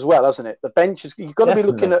itself as well, hasn't it? The bench is, you've got to be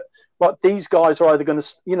looking at like these guys are either going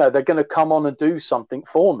to, they're going to come on and do something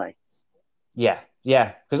for me. Yeah.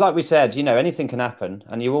 Because like we said, anything can happen,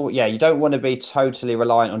 and you don't want to be totally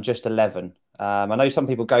reliant on just 11. I know some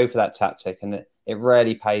people go for that tactic, and it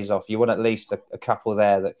rarely pays off. You want at least a couple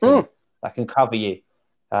there that can cover you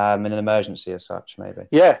in an emergency as such, maybe.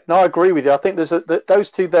 Yeah, no, I agree with you. I think there's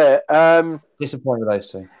those two there. Disappointed with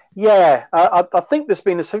those two. Yeah, I think there's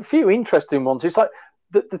been a few interesting ones. It's like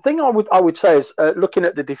the thing I would say is looking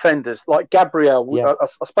at the defenders, like Gabriel.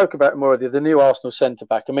 I spoke about him already, the new Arsenal centre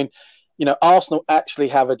back. I mean, Arsenal actually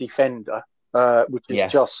have a defender, which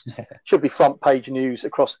is just should be front page news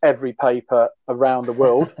across every paper around the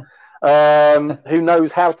world. Who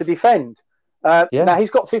knows how to defend? Now he's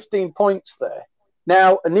got 15 points there.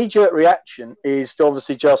 Now a knee-jerk reaction is to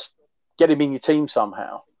obviously just get him in your team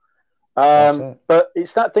somehow. But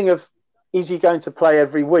it's that thing of, is he going to play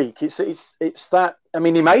every week? It's that. I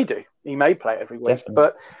mean, he may do. He may play every week. Definitely.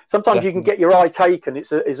 But sometimes you can get your eye taken.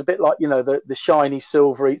 It's a bit like the shiny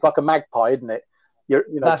silvery. It's like a magpie, isn't it?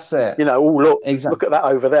 That's it. Look at that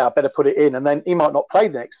over there. I better put it in, and then he might not play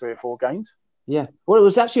the next 3 or 4 games. Yeah. Well, it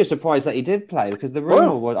was actually a surprise that he did play because the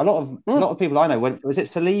rumor was a lot of people I know went. Was it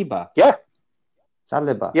Saliba? Yeah.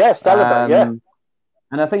 Saliba. Yeah, Saliba. Yeah.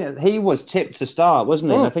 And I think he was tipped to start,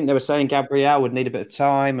 wasn't he? And I think they were saying Gabriel would need a bit of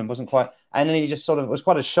time and wasn't quite. And then he just it was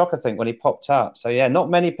quite a shock, I think, when he popped up. So yeah, not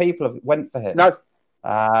many people went for him. No.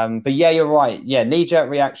 But yeah, you're right. Yeah, knee-jerk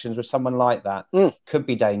reactions with someone like that could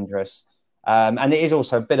be dangerous. And it is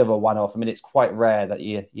also a bit of a one-off. I mean, it's quite rare that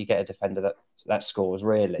you get a defender that scores,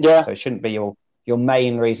 really. Yeah. So it shouldn't be your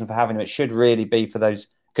main reason for having him. It should really be for those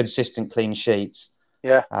consistent clean sheets.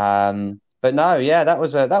 Yeah. But no, yeah, that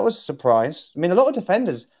was a surprise. I mean, a lot of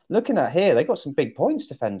defenders looking at here, they got some big points.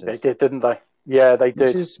 Defenders, they did, didn't they? Yeah, they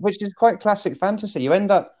did. Which is quite classic fantasy. You end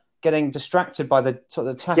up getting distracted by the sort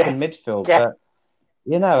of attack and midfield. Yeah.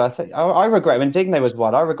 But I think I regret when Digne was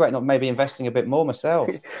one. I regret not maybe investing a bit more myself.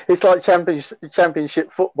 It's like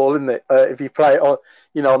championship football, isn't it? If you play it on,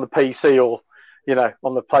 on the PC or,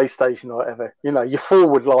 on the PlayStation or whatever, your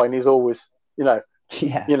forward line is always,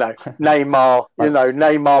 Neymar,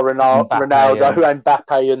 Neymar, Ronaldo,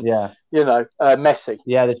 Mbappe, and Messi.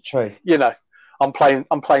 Yeah, that's true. I'm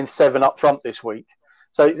playing 7 up front this week,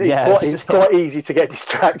 so it's quite easy to get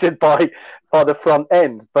distracted by the front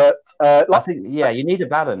end. But I think you need a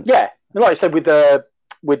balance. Yeah, like I said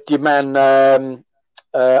with your man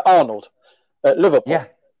Arnold at Liverpool. Yeah.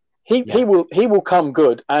 He will come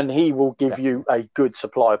good and he will give you a good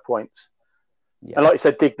supply of points. Yeah. And like you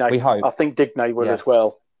said, Digne. We hope. I think Digne will as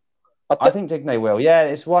well. I think Digne will. Yeah,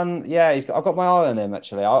 it's one. Yeah, I've got my eye on him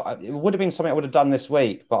actually. It would have been something I would have done this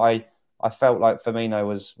week, but I felt like Firmino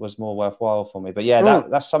was more worthwhile for me. But yeah,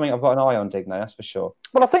 that's something I've got an eye on, Digne. That's for sure.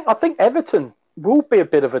 Well, I think Everton will be a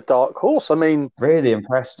bit of a dark horse. I mean, really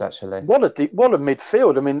impressed actually. What a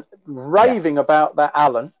midfield. I mean, raving about that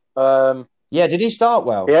Allen. Yeah, did he start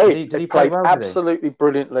well? Yeah, did he play well, absolutely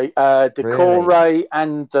brilliantly. Decore really?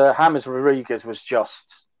 And James Rodriguez was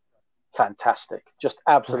just fantastic, just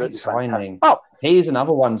absolutely fantastic. Oh, he's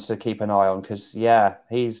another one to keep an eye on because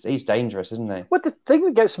he's dangerous, isn't he? Well, the thing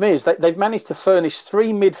that gets me is that they've managed to furnish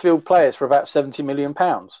 3 midfield players for about £70 million.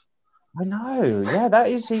 I know. Yeah,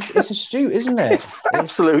 it's astute, isn't it? It's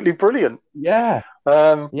absolutely brilliant. Yeah.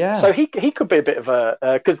 So he could be a bit of a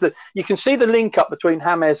because you can see the link up between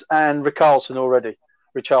James and Richarlison already.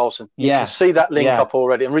 You can see that link up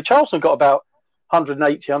already, and Richarlison got about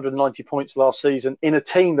 180, 190 points last season in a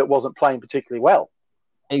team that wasn't playing particularly well.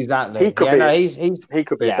 Exactly. He could be. He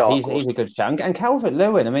could be a dark horse. He's a good shout. And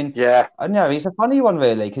Calvert-Lewin, I mean, I know he's a funny one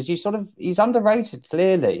really because he's underrated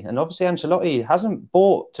clearly, and obviously Ancelotti hasn't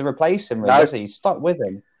bought to replace him. Really, has he? He's stuck with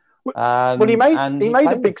him. Well, he made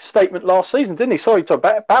a big statement last season, didn't he? Sorry,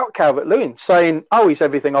 about Calvert-Lewin, saying, "Oh, he's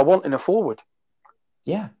everything I want in a forward."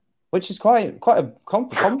 Yeah, which is quite a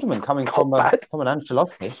compliment coming from an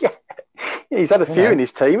Ancelotti. Yeah. He's had a few in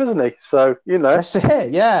his team, hasn't he? So that's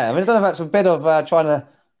it. Yeah, I mean, I don't know if that's a bit of trying to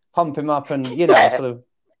pump him up and sort of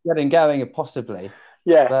get him going, possibly.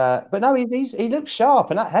 Yeah, but no, he looks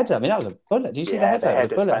sharp, and that header. I mean, that was a bullet. Do you see the header?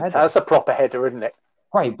 The bullet header. That's a proper header, isn't it?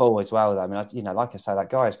 Great ball as well, though. I mean, like I say, that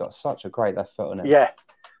guy's got such a great left foot on him. Yeah.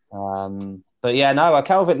 But yeah, no,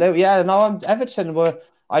 Calvert-Lewin. Yeah, no, Everton were.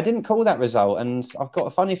 I didn't call that result, and I've got a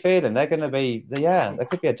funny feeling they're going to be. There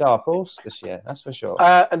could be a dark horse this year. That's for sure.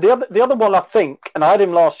 And the other one I think, and I had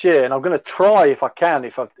him last year, and I'm going to try if I can,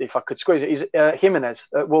 if I could squeeze it, is Jimenez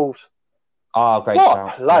at Wolves. Oh, great! What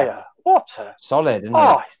a player! Yeah. What a solid! Isn't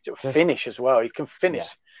he? He's finish as well. He can finish. Yeah.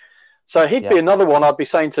 So he'd be another one I'd be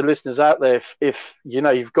saying to listeners out there if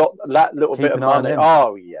you've got that little bit of money.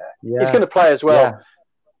 Oh yeah, he's going to play as well.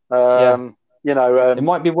 It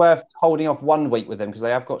might be worth holding off 1 week with them because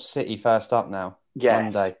they have got City first up now.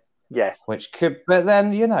 Monday. Yes. Which could, but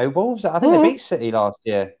then Wolves. I think they beat City last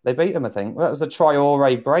year. They beat them. I think that was the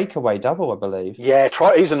Traore breakaway double, I believe. Yeah,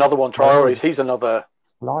 he's another one. Traore. He's another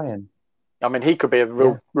lion. I mean, he could be a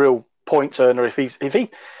real point earner if he.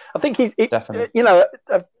 I think he's definitely.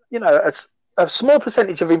 A small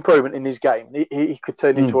percentage of improvement in his game. He could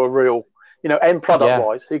turn into a real, end product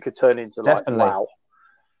wise, he could turn into wow.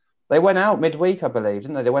 They went out midweek, I believe,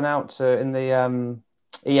 didn't they? They went out in the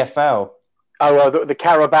EFL. Oh, the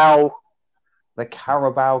Carabao. The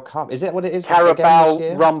Carabao Cup. Is it what it is? Carabao,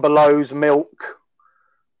 Rumbelows, Milk.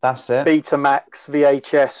 That's it. Betamax,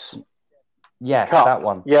 VHS. Yes, Cup. that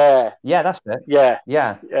one. Yeah. Yeah, that's it. Yeah.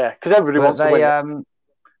 Because everybody wants to win.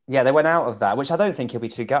 Yeah, they went out of that, which I don't think he'll be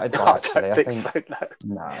too gutted by, actually. I think so,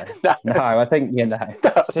 no. I think,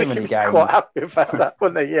 too many games. Quite happy about that,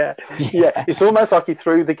 wouldn't he? Yeah. It's almost like he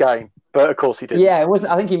threw the game, but of course he didn't. Yeah, it was.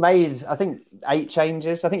 I think he made 8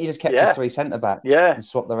 changes. I think he just kept his 3 centre-back and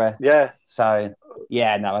swapped the rest. Yeah. So,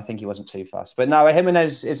 Yeah, no, I think he wasn't too fast. But no,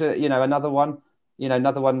 Jimenez is another one,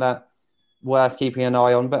 another one that worth keeping an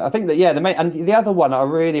eye on. But I think that the other one I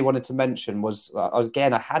really wanted to mention was I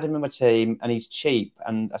had him in my team and he's cheap,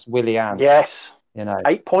 and that's Willian. Yes,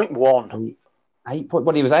 8.1. 8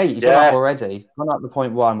 he was 8. He's gone up already. Gone up to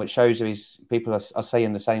 0.1, which shows you people are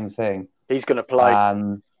saying the same thing. He's going to play.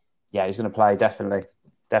 He's going to play definitely.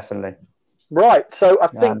 Right, so I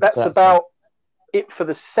think that's about it for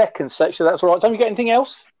the second section. That's all right. Don't you get anything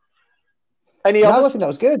else? No, I think that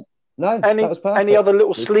was good. No, that was perfect. Any other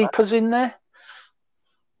little sleepers in there?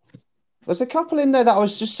 There's a couple in there that I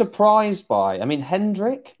was just surprised by. I mean,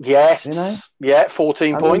 Hendrick. Yes.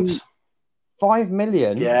 14 points. 5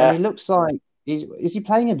 million. Yeah. And he looks like is he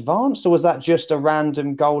playing advanced, or was that just a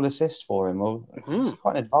random goal assist for him? Or is he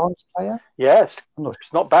quite an advanced player? Yes.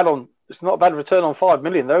 It's not bad a bad return on 5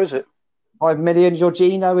 million, though, is it? 5 million.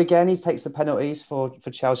 Jorginho again. He takes the penalties for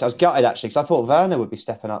Chelsea. I was gutted actually because I thought Werner would be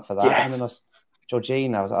stepping up for that. Yeah. And then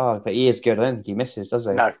Jorginho. But he is good. I don't think he misses, does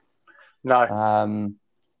he? No.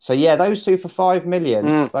 So yeah, those two for 5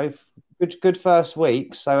 million, both good first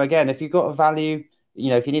week. So again, if you've got a value,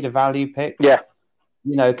 if you need a value pick,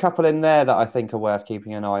 a couple in there that I think are worth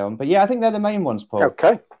keeping an eye on. But yeah, I think they're the main ones, Paul.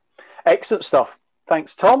 Okay, excellent stuff.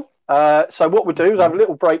 Thanks, Tom. So what we'll do is have a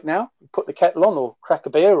little break now, put the kettle on, or crack a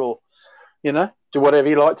beer, or do whatever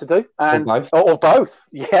you like to do, and or both.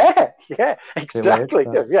 Yeah, exactly.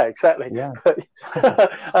 Yeah, exactly. Yeah.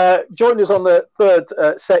 Join us on the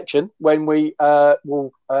third section when we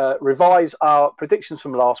will revise our predictions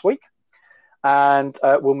from last week, and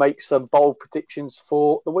we'll make some bold predictions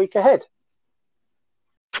for the week ahead.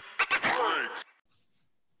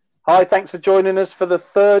 Hi, thanks for joining us for the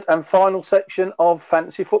third and final section of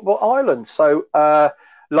Fantasy Football Ireland. So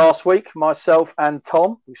last week, myself and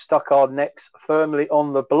Tom, we stuck our necks firmly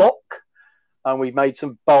on the block, and we made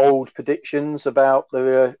some bold predictions about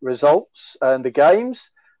the results and the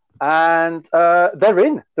games, and they're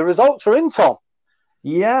in. The results are in, Tom.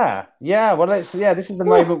 Yeah. Well, this is the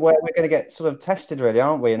moment where we're going to get sort of tested, really,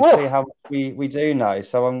 aren't we, and see how much we do know.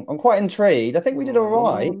 So I'm quite intrigued. I think we did all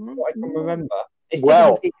right. I can remember. It's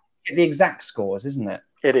difficult to get the exact scores, isn't it?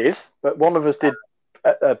 It is, but one of us did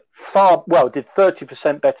did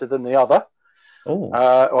 30% better than the other.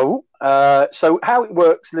 So how it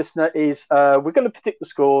works, listener, is we're going to predict the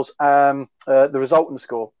scores, the resultant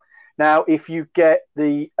score. Now, if you get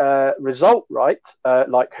the result right,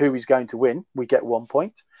 like who is going to win, we get 1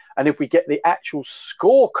 point. And if we get the actual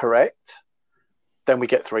score correct, then we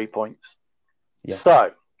get 3 points. Yeah.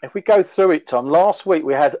 So if we go through it, Tom, last week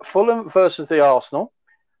we had Fulham versus the Arsenal.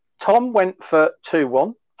 Tom went for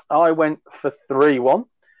 2-1. I went for 3-1. So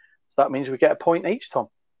that means we get a point each, Tom.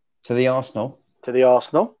 To the Arsenal?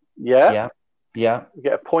 Yeah. Yeah. We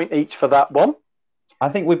get a point each for that one. I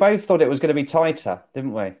think we both thought it was going to be tighter,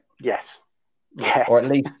 didn't we? Yes. Yeah. Or at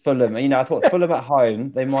least Fulham. I thought Fulham at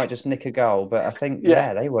home, they might just nick a goal. But I think,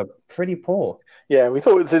 they were pretty poor. Yeah, we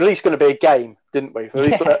thought it was at least going to be a game, didn't we?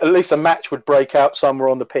 At least a match would break out somewhere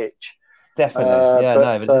on the pitch.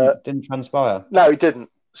 Definitely. But it didn't transpire. No, it didn't.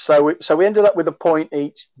 So we ended up with a point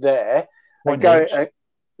each there. Point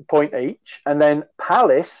each. And then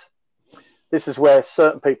Palace, this is where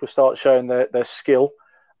certain people start showing their skill.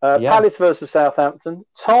 Palace versus Southampton.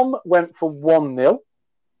 Tom went for 1-0.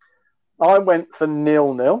 I went for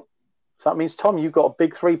 0-0. So that means, Tom, you got a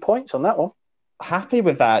big 3 points on that one. Happy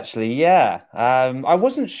with that, actually, yeah. I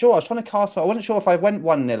wasn't sure. I was trying to cast. I wasn't sure if I went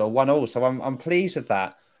 1-0 or 1-0, so I'm pleased with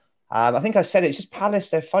that. I think I said it's just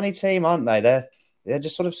Palace. They're a funny team, aren't they? They're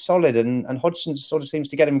just sort of solid, and Hodgson sort of seems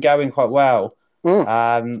to get them going quite well. We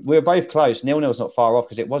were both close. 0-0's not far off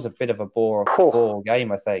because it was a bit of a bore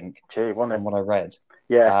game, I think, from what I read.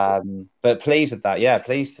 Yeah. But pleased with that. Yeah,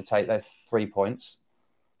 pleased to take those 3 points.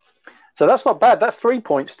 So that's not bad. That's 3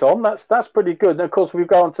 points, Tom. That's pretty good. And of course, we've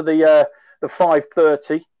gone to the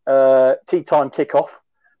 5:30 tea time kickoff.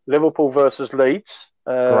 Liverpool versus Leeds.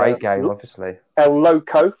 Great game, obviously. El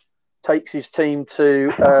Loco takes his team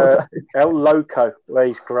to El Loco, where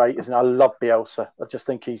he's great, isn't he? I love Bielsa. I just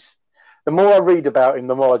think the more I read about him,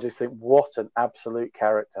 the more I just think, what an absolute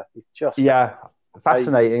character. He's just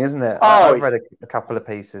fascinating, isn't it? I've read a couple of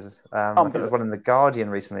pieces. I think there was one in The Guardian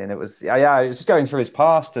recently, and it was it was just going through his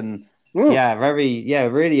past, and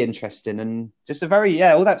really interesting, and just all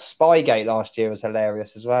that Spygate last year was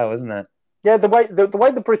hilarious as well, wasn't it? Yeah, the way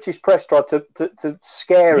the British press tried to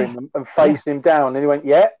scare him and face him down, and he went,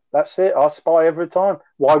 "Yeah, that's it. I spy every time.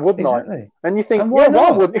 Why wouldn't I?" And you think, why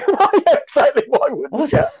wouldn't you? Exactly, why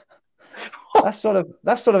wouldn't you? That's sort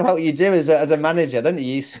of how you do as a manager, don't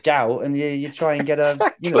you? You scout and you try and get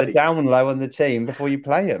the down low on the team before you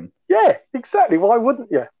play them. Yeah, exactly. Why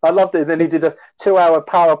wouldn't you? I loved it. And then he did a 2-hour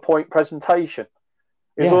PowerPoint presentation.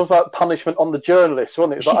 It was Yeah. almost like punishment on the journalist,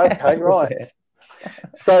 wasn't it? It was like, Yeah, okay, that was right. it.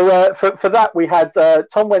 So for that, we had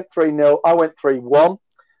Tom went 3-0, I went 3-1.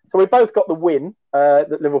 So we both got the win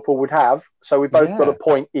that Liverpool would have. So we both got a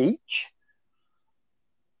point each.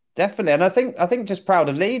 Definitely. And I think just proud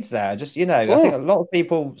of Leeds there. Just, I think a lot of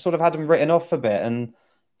people sort of had them written off a bit. And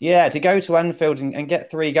yeah, to go to Anfield and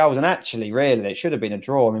get 3 goals, and actually, really, it should have been a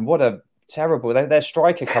draw. I mean, what a terrible their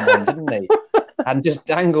striker come on, didn't he? And just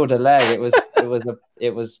dangled a leg. It was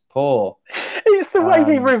poor. It's the way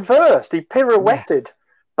he reversed. He pirouetted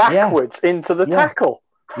backwards into the tackle.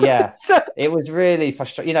 Yeah, it was really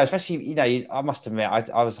frustrating. Especially, I must admit,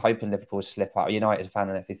 I was hoping Liverpool would slip up, United fan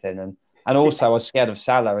and everything, and also I was scared of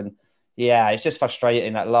Salah. And yeah, it's just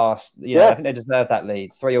frustrating that last. I think they deserved that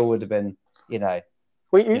lead. 3-3 would have been,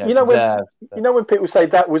 Well, when people say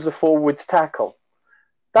that was a forwards tackle,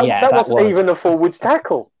 that wasn't even a forwards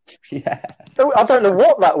tackle. Yeah, I don't know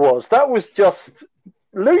what that was. That was just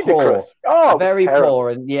ludicrous. Poor. Oh, very poor,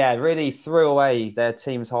 and really threw away their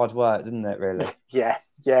team's hard work, didn't it? Really. Yeah.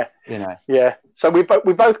 Yeah. So we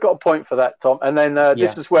both got a point for that, Tom. And then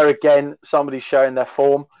this is where again somebody's showing their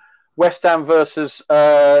form. West Ham versus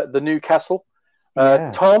the Newcastle.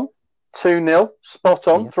 Tom 2-0, spot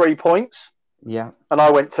on, 3 points. Yeah. And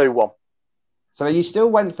I went 2-1. So you still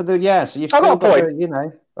went for the so you've still got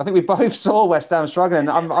I think we both saw West Ham struggling.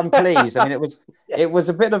 I'm pleased. I mean, it was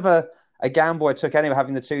a bit of a gamble I took anyway,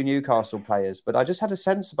 having the 2 Newcastle players, but I just had a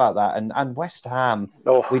sense about that. And West Ham,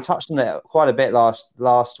 we touched on it quite a bit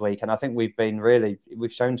last week, and I think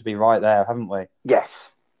we've shown to be right there, haven't we?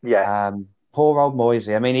 Yes. Yeah. Poor old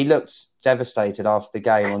Moisey. I mean, he looked devastated after the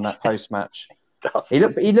game on that post match. He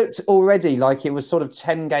looked already like it was sort of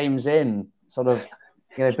 10 games in, sort of.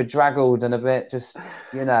 Bedraggled and a bit, just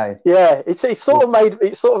Yeah, it sort of like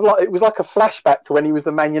it was like a flashback to when he was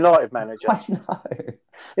the Man United manager. I know.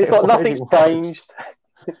 It's like nothing's changed.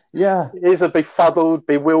 Yeah, he's a befuddled,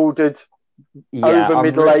 bewildered, over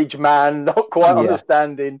middle-aged man, not quite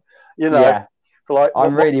understanding. Yeah. So like,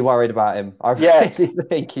 I'm really worried about him. I really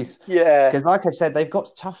think he's because, like I said, they've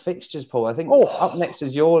got tough fixtures, Paul. I think up next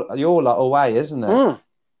is your lot away, isn't it?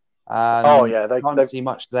 They can't see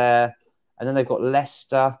much there. And then they've got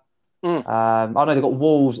Leicester. They've got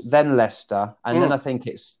Wolves, then Leicester. And then I think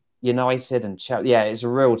it's United and Chelsea. Yeah, it's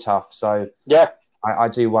real tough. So I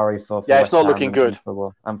do worry for it's not looking good.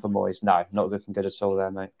 And for Moyes. No, not looking good at all there,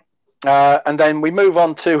 mate. And then we move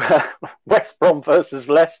on to West Brom versus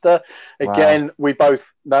Leicester. Again, we both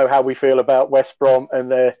know how we feel about West Brom and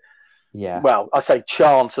their, I say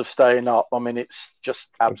chance of staying up. I mean, it's just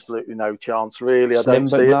absolutely no chance, really. I don't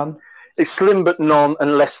see it. It's slim but none,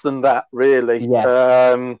 and less than that, really.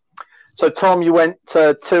 Yeah. So, Tom, you went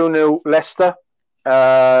 2-0 Leicester,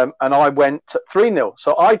 and I went 3-0.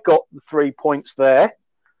 So I got the 3 points there.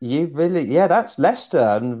 You really, that's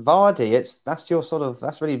Leicester and Vardy.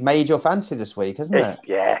 That's really made your fancy this week, isn't it?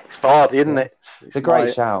 It's Vardy, isn't it? It's a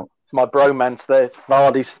great shout. It's my bromance there.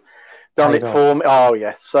 Vardy's done it for me. Oh,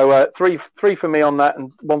 yeah. So 3 for me on that,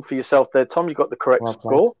 and 1 for yourself there, Tom. You got the correct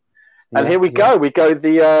score. And here we go. We go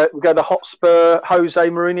the Hotspur Jose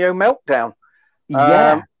Mourinho meltdown.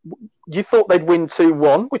 You thought they'd win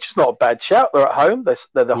 2-1, which is not a bad shout. They're at home.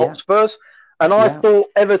 They're the Hotspurs. And I thought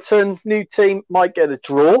Everton, new team, might get a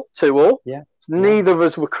draw, 2-2. Yeah. Neither of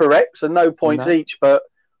us were correct, so no points each. But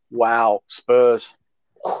wow, Spurs.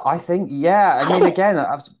 I think, I mean, again, it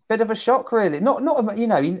was a bit of a shock, really. Not,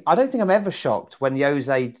 I don't think I'm ever shocked when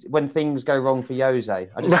things go wrong for Jose.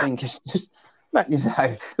 I just think it's just. No,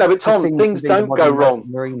 but Tom, things don't go wrong.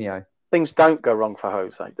 Mourinho. Things don't go wrong for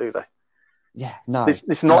Jose, do they? Yeah, no.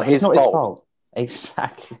 It's not his fault.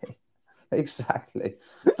 Exactly.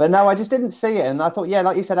 But no, I just didn't see it. And I thought,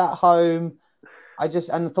 like you said, at home, I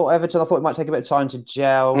thought Everton, I thought it might take a bit of time to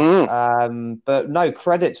gel. But no,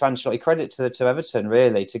 credit to Ancelotti, credit to Everton,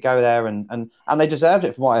 really, to go there and they deserved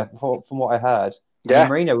it from what I heard. Yeah.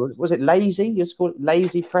 Mourinho, was it lazy? You just called it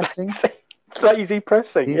lazy pressing? Lazy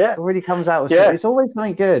pressing, It really comes out with it's always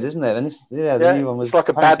something good, isn't it? And the new one was. It's like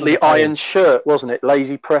a badly ironed shirt, wasn't it?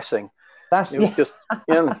 Lazy pressing. It was just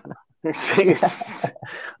it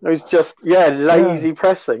was just lazy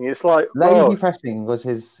pressing. It's like lazy pressing was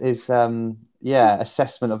his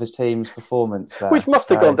assessment of his team's performance there. Which must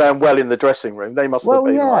have gone down well in the dressing room. They must have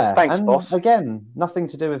been like, thanks, boss. Again, nothing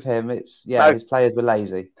to do with him. It's his players were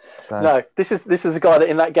lazy. So. No, this is a guy that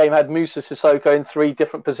in that game had Musa Sissoko in 3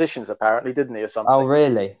 different positions, apparently, didn't he, or something? Oh,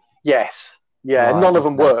 really? Yes. Yeah, none of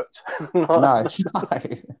them worked. No.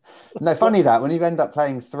 Funny that when you end up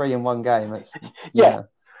playing 3 in one game, it's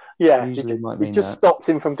Yeah, Usually might it mean just that. stopped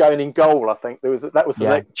him from going in goal. I think that was the Yeah.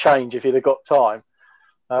 next change if he'd have got time.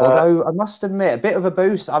 Although I must admit, a bit of a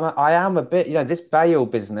boost. I am a bit, this Bale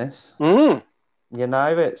business. Mm.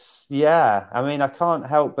 It's I mean, I can't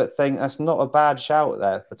help but think that's not a bad shout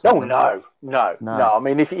there for Oh Tottenham. no. No. I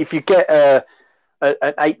mean, if you get an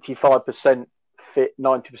 85% fit,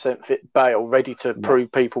 90% fit Bale ready to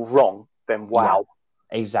prove people wrong, then wow.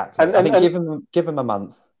 Yeah, exactly. I think give him a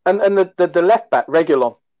month. And the left back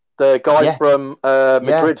Reguilon, the guy from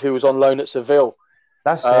Madrid who was on loan at Seville.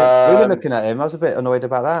 That's it. We were looking at him. I was a bit annoyed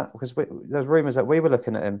about that because there's rumours that we were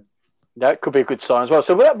looking at him. Yeah, it could be a good sign as well.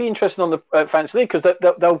 So will that be interesting on the Fantasy League? Because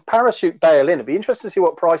they'll parachute Bale in. It'd be interesting to see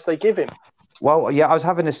what price they give him. Well, yeah, I was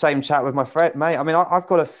having the same chat with my friend, mate. I mean, I've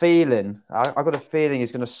got a feeling. I've got a feeling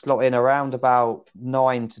he's going to slot in around about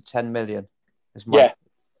 9 to 10 million. Is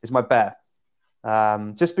my bet.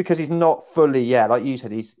 Just because he's not fully, like you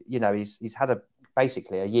said, he's had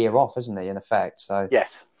basically a year off, hasn't he? In effect, so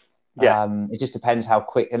yes. Yeah. It just depends how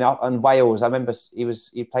quick. And Wales, I remember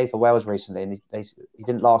he played for Wales recently, and he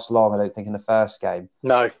didn't last long. I don't think in the first game.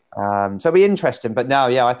 No. So it'll be interesting. But no,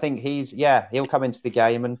 I think he'll come into the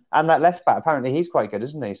game, and that left back apparently he's quite good,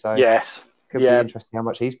 isn't he? So yes, could be interesting how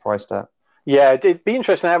much he's priced at. Yeah, it'd be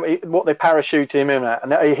interesting what they parachute him in at,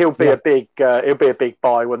 and he'll be a big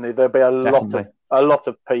buy, wouldn't he? There'll be a lot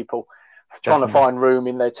of people trying to find room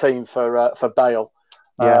in their team for Bale.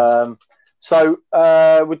 Yeah. So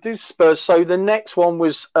we'll do Spurs. So the next one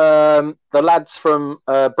was the lads from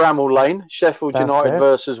Bramall Lane, Sheffield United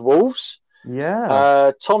versus Wolves.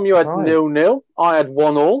 Yeah. Tom, you had 0-0. I had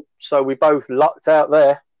 1-1. So we both lucked out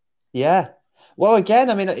there. Yeah. Well, again,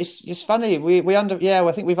 I mean, it's funny.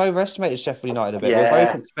 I think we've overestimated Sheffield United a bit. Yeah. We're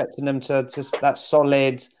both expecting them to that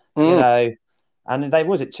solid, and they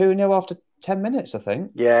was it 2-0 after 10 minutes, I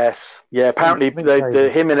think. Yes. Yeah. Apparently, the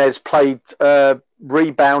Jimenez played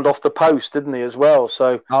rebound off the post, didn't he, as well?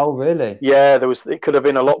 So. Oh, really? Yeah, it could have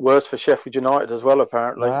been a lot worse for Sheffield United as well,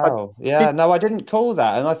 apparently. Wow. I didn't call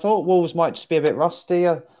that, and I thought Wolves might just be a bit rusty.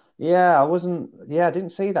 I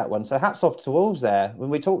didn't see that one. So hats off to Wolves there.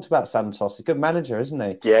 When we talked about Santos, a good manager, isn't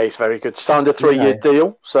he? Yeah, he's very good. Signed a 3-year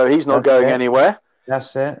deal, so he's not going anywhere.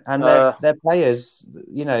 That's it. And their players,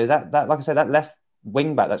 that like I said, that left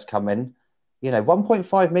wing back that's come in,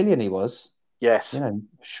 1.5 million he was. Yes.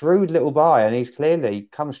 Shrewd little buy, and he's clearly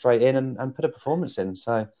come straight in and put a performance in.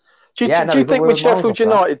 So, do you think with Sheffield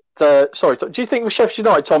United? Do you think with Sheffield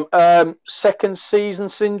United, Tom, second season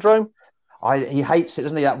syndrome? He hates it,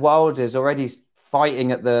 doesn't he? That Wilder's already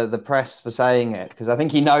fighting at the press for saying it because I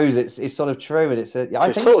think he knows it's sort of true, and it's sort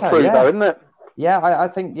of true though, isn't it? Yeah, I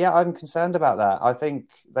think I'm concerned about that. I think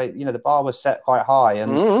the bar was set quite high,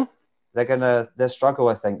 and they'll struggle.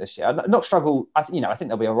 I think this year, not struggle. I think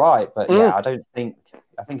they'll be all right, but I think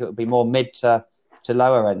it would be more mid to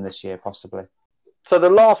lower end this year, possibly. So the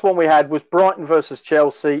last one we had was Brighton versus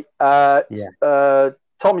Chelsea. Tom,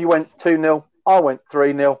 you went 2-0. I went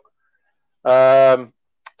 3-0. 3-1.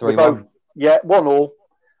 1-1.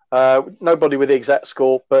 Nobody with the exact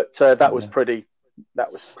score, but that was pretty.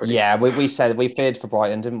 Yeah, we said we feared for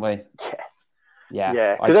Brighton, didn't we?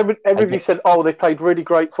 Yeah. Because everybody said, "Oh, they played really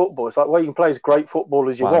great football." It's like, well, you can play as great football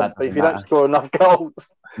as you want, but if you don't score enough goals,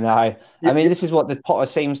 no. I mean, this is what the Potter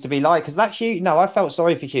seems to be like. Because I felt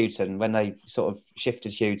sorry for Houghton when they sort of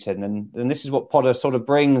shifted Houghton, and this is what Potter sort of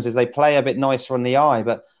brings: is they play a bit nicer on the eye,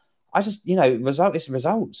 but. I just, it's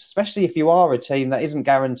results, especially if you are a team that isn't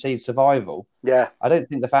guaranteed survival. Yeah. I don't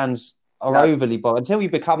think the fans are overly bothered. Until you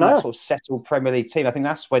become that sort of settled Premier League team, I think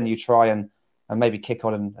that's when you try and maybe kick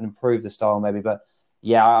on and improve the style maybe. But,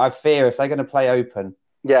 I fear if they're going to play open,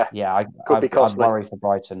 I'd worry for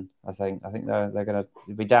Brighton, I think. I think they're going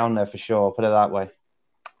to be down there for sure, put it that way.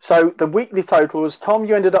 So the weekly total was, Tom,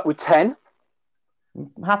 you ended up with 10.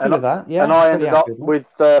 I'm happy with that, yeah. And I ended up with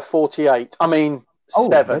 48. I mean...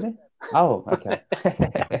 7. Really? Oh, okay.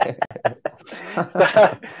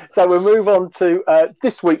 So we'll move on to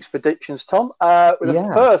this week's predictions, Tom. The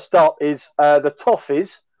first up is the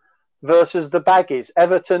Toffees versus the Baggies,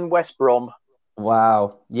 Everton, West Brom.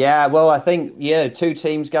 Wow. Yeah, well, I think, two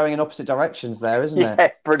teams going in opposite directions there, isn't it?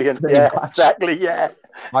 Yeah, brilliant. Pretty much. Exactly,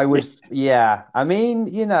 I would, I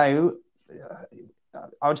mean, I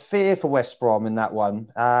would fear for West Brom in that one.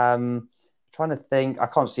 Trying to think, I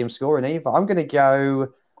can't see him scoring either. I'll go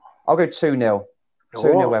 2-0.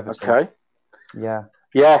 2-0 Everton. Okay. Yeah.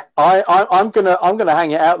 I'm gonna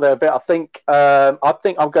hang it out there a bit. I think I'm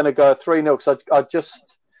gonna go 3-0 because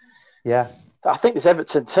I think this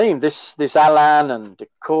Everton team, this Alan and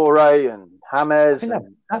Decore and James,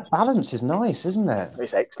 that balance is nice, isn't it?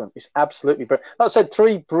 It's excellent. It's absolutely brilliant. Like I said,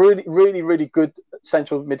 3 really, really, really good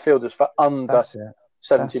central midfielders for under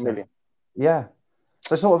 70 million. Yeah.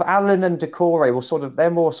 So sort of Allen and Decore they're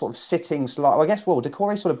more sort of sitting slightly. Well, I guess,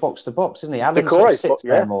 Decore sort of box to box, isn't he? Allen sort of sits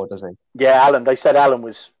there more, does he? Yeah, Allen. They said Allen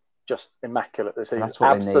was just immaculate this season. That's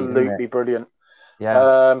what absolutely they need, brilliant.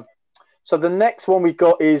 Yeah. So the next one we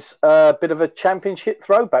got is a bit of a championship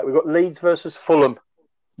throwback. We've got Leeds versus Fulham.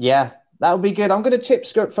 Yeah, that would be good. I'm going to tip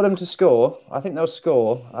Fulham to score. I think they'll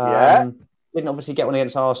score. Didn't obviously get one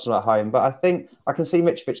against Arsenal at home, but I think I can see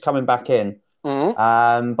Mitrovic coming back in.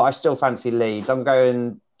 Mm-hmm. But I still fancy Leeds. I'll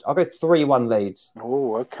go 3-1 Leeds.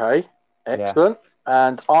 Oh, okay. Excellent. Yeah.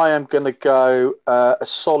 And I am going to go a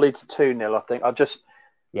solid 2-0, I think.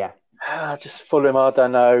 Just Fulham, I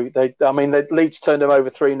don't know. Leeds turned them over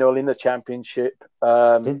 3-0 in the Championship.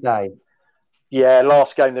 Did they? Yeah,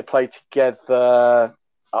 last game they played together.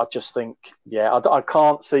 I just think, I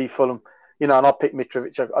can't see Fulham. And I picked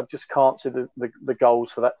Mitrovic. I just can't see the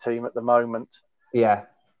goals for that team at the moment. Yeah.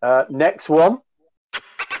 Next one.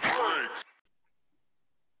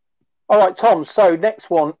 All right, Tom. So next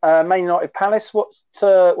one, Man United Palace. What's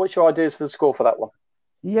your ideas for the score for that one?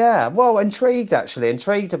 Yeah, well, intrigued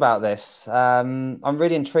about this. I'm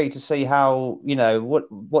really intrigued to see how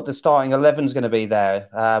what the starting 11 is going to be there.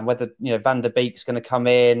 Whether Van der Beek's going to come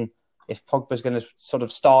in, if Pogba's going to sort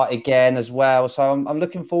of start again as well. So I'm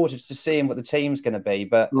looking forward to seeing what the team's going to be.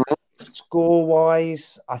 But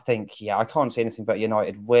score-wise, I think I can't see anything but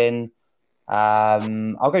United win. I'll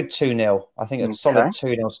go 2-0. I think a solid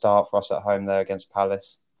 2-0 start for us at home there against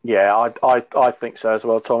Palace. Yeah, I think so as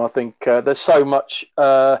well, Tom. I think there's so much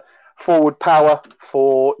forward power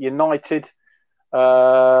for United,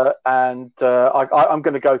 and I'm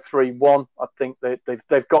going to go 3-1. I think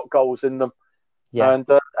they've got goals in them. Yeah.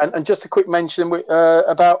 And just a quick mention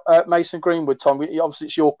about Mason Greenwood, Tom. Obviously,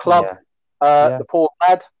 it's your club. Yeah. The poor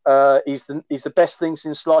lad. He's the best thing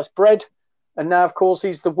since sliced bread. And now, of course,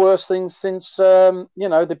 he's the worst thing since,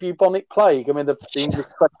 the bubonic plague. I mean, the English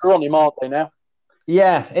are on him, aren't they now?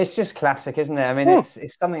 Yeah, it's just classic, isn't it? I mean,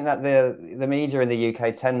 it's something that the media in the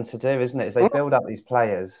UK tend to do, isn't it? Is they build up these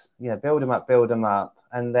players, build them up,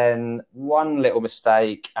 and then one little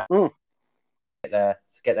mistake,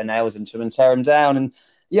 get their nails into them and tear them down. And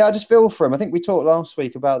I just feel for him. I think we talked last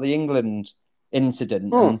week about the England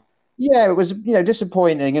incident. And, it was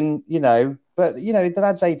disappointing, and but the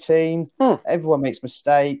lad's 18. Everyone makes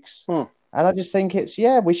mistakes. And I just think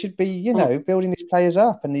we should be, building these players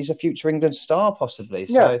up, and he's a future England star possibly.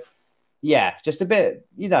 So, just a bit,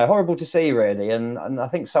 horrible to see really. And I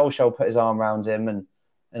think Solskjaer will put his arm around him, and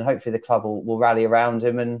hopefully the club will rally around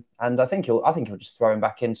him. And I think he'll just throw him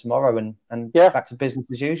back in tomorrow and back to business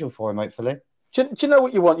as usual for him, hopefully. Do you know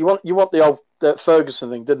what you want? You want the old Ferguson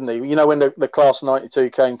thing, didn't he? When the class of '92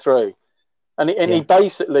 came through, and he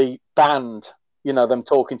basically banned them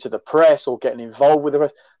talking to the press or getting involved with the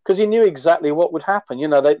rest, because he knew exactly what would happen. They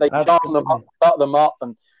start them up,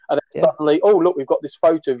 and then suddenly, oh look, we've got this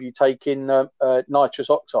photo of you taking nitrous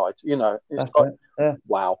oxide. It's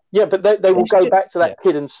wow. Yeah, but they will go back to that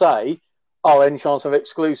kid and say, oh, any chance of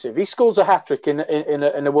exclusive? He scores a hat trick in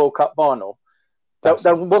a World Cup final.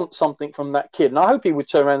 They'll want something from that kid, and I hope he would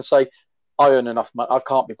turn around and say, I earn enough money, I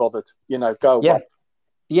can't be bothered. Go away.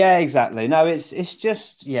 Yeah, exactly. No, it's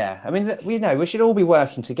just I mean, we should all be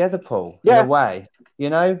working together, Paul. In a way,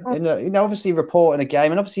 obviously reporting a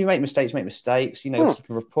game, and obviously you make mistakes. You can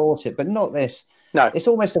report it, but not this. No, it's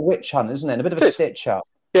almost a witch hunt, isn't it? A bit of a stitch up.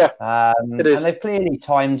 Yeah, it is. And they've clearly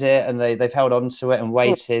timed it, and they've held on to it and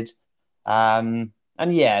waited. And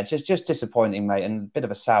just disappointing, mate, and a bit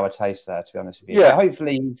of a sour taste there, to be honest with you. Yeah, but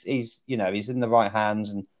hopefully he's in the right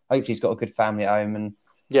hands, and hopefully he's got a good family at home, and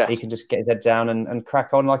he can just get his head down and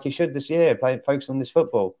crack on like he should this year, focus on this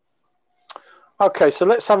football. Okay, so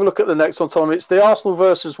let's have a look at the next one, Tom. It's the Arsenal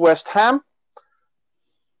versus West Ham.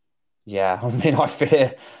 Yeah, I mean, I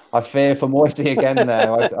fear for Moisty again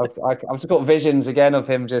there. I've just got visions again of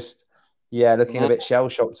him just looking a bit shell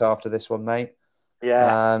shocked after this one, mate.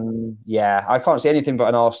 Yeah. I can't see anything but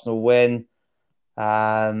an Arsenal win.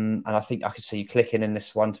 And I think I could see you clicking in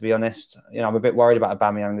this one, to be honest. I'm a bit worried about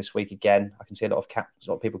Aubameyang this week again. I can see a lot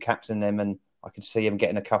of people captaining him, and I can see him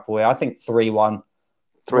getting a couple here. I think 3-1.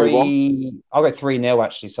 3-1. I'll go 3-0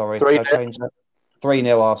 actually, sorry.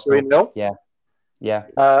 3-0 Arsenal. 3-0? Yeah.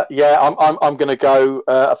 I'm going to go.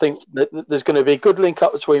 I think there's going to be a good link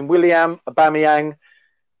up between Willian, Aubameyang.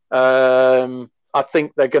 I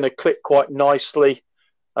think they're going to click quite nicely.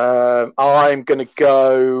 I'm going to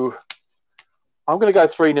go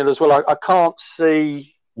 3-0 as well. I can't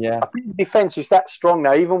see. Yeah. I think the defence is that strong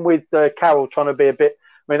now, even with Carroll trying to be a bit.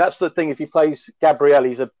 I mean, that's the thing. If he plays Gabriel,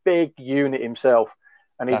 he's a big unit himself,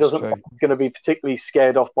 and he That's doesn't true. going to be particularly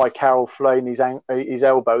scared off by Carroll flaying his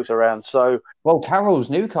elbows around. So, Well,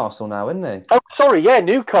 Carroll's Newcastle now, isn't he? oh, sorry, yeah,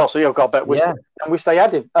 Newcastle. Yeah, I've got a bet. I wish they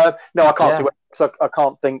had him. No, I can't see. So I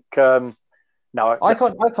can't think. No, I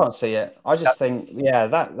can't see it. I just think,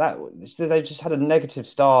 that they've just had a negative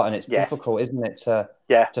start, and it's difficult, isn't it, to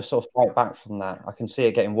sort of fight back from that. I can see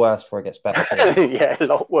it getting worse before it gets better. Yeah, a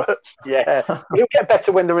lot worse. Yeah, it'll get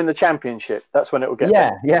better when they're in the Championship. That's when it will get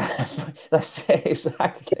better. Yeah, that's it,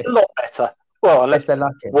 exactly. A lot better. Well, unless they're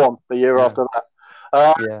lucky. One the year after that.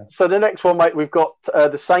 So the next one, mate, we've got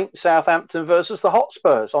the Saints Southampton versus the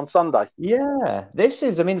Hotspurs on Sunday. Yeah, this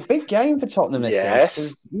is, big game for Tottenham. This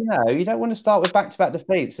is, you don't want to start with back-to-back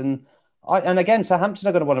defeats, and again, Southampton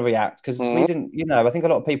are going to want to react because we didn't. I think a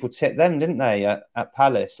lot of people tipped them, didn't they, at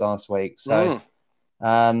Palace last week? So,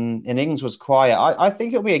 and Ings was quiet. I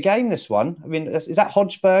think it'll be a game. This one. Is that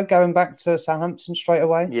Hodgberg going back to Southampton straight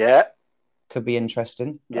away? Yeah. Could be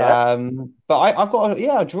interesting. Yeah. But I've got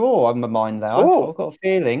a draw on my mind there. I've got a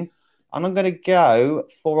feeling, and I'm going to go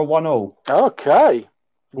for a 1-1. Okay.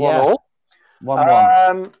 1-1.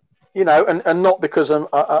 1-1. And not because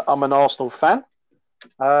I'm an Arsenal fan.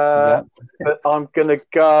 But I'm going to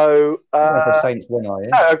go. The Saints win, are you?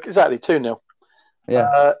 No, exactly 2-0.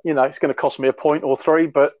 Yeah. It's going to cost me a point or 3,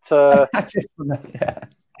 but I don't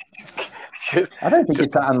think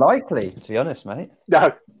it's that unlikely, to be honest, mate.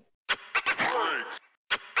 No.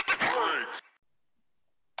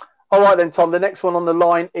 All right then, Tom. The next one on the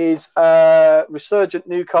line is resurgent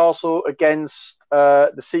Newcastle against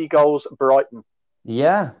the Seagulls Brighton.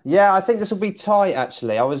 Yeah. I think this will be tight.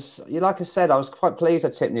 Actually, like I said, I was quite pleased I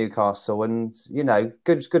tipped Newcastle, and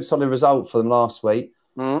good solid result for them last week.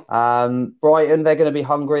 Brighton, they're going to be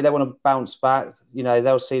hungry. They want to bounce back.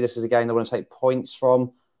 They'll see this as a game they want to take points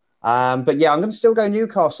from. But yeah, I'm going to still go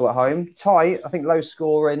Newcastle at home. Tight. I think low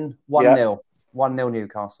scoring. 1-0. 1-0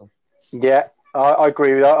 Newcastle. Yeah. I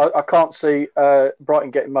agree with that. I can't see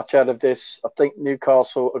Brighton getting much out of this. I think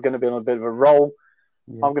Newcastle are going to be on a bit of a roll.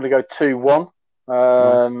 Yeah. I'm going to go 2-1.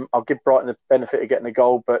 Nice. I'll give Brighton the benefit of getting a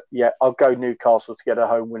goal, but I'll go Newcastle to get a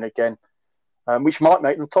home win again, which might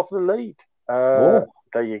make them top of the league. There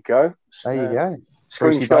you go. There you go.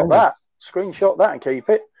 Screenshot that and keep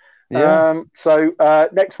it. Yeah. So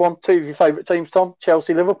next one, 2 of your favourite teams, Tom,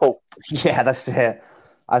 Chelsea, Liverpool. Yeah, that's it.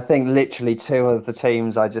 I think literally 2 of the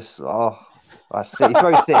teams I see.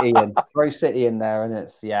 Throw City in there, and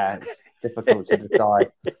it's difficult to decide.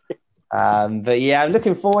 But I'm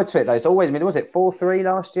looking forward to it though. It's always, was it 4-3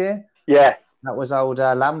 last year? Yeah, that was old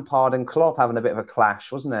Lampard and Klopp having a bit of a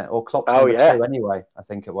clash, wasn't it? Or Klopp's number 2 anyway. I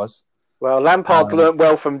think it was. Well, Lampard learnt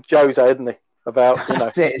well from Jose, hadn't he?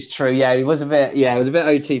 That's it. It's true. Yeah, it was a bit. Yeah, it was a bit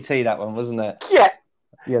OTT, that one, wasn't it? Yeah.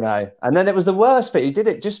 And then it was the worst bit. He did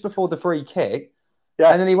it just before the free kick.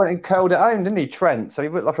 Yeah. And then he went and curled it home, didn't he, Trent? So he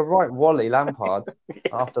looked like a right Wally Lampard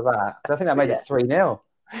after that. So I think that made it 3-0.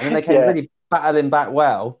 And then they came really battling back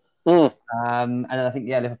well. And then I think,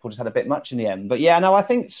 Liverpool just had a bit much in the end. But I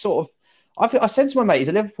think sort of, I said to my mate, he's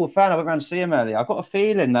a Liverpool fan. I went round to see him earlier. I've got a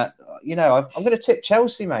feeling that, I'm going to tip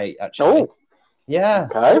Chelsea, mate, actually. Oh. Yeah.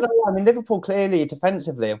 Okay. Liverpool clearly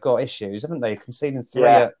defensively have got issues, haven't they? Conceding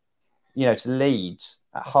 3 to Leeds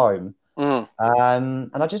at home. And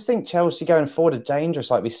I just think Chelsea going forward are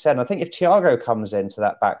dangerous, like we said. And I think if Thiago comes into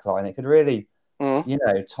that back line, it could really,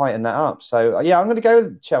 tighten that up. So, I'm going to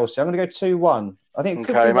go Chelsea. I'm going to go 2-1. I think it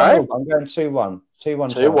could be well. I'm going 2-1.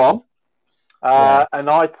 2-1. 2-1. And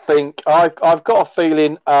I think I've got a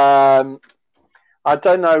feeling. I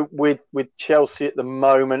don't know with Chelsea at the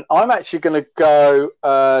moment. I'm actually going to go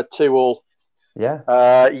 2-2. Yeah.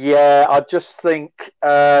 I just think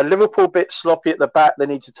Liverpool a bit sloppy at the back. They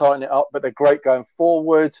need to tighten it up, but they're great going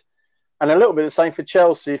forward. And a little bit the same for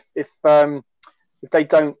Chelsea. If they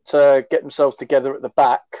don't get themselves together at the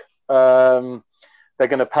back, they're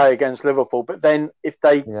going to pay against Liverpool. But then if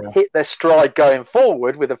they hit their stride going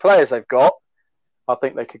forward with the players they've got, I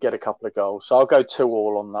think they could get a couple of goals. So I'll go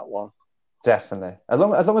 2-2 on that one. Definitely. As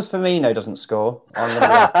long as Firmino doesn't score, I'm going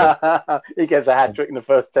to he gets a hat-trick in the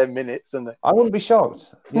first 10 minutes, doesn't he? I wouldn't be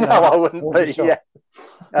shocked. No, I wouldn't be.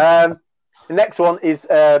 The next one is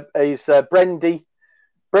Brendy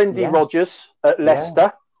Rodgers at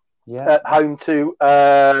Leicester, at home to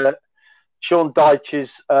Sean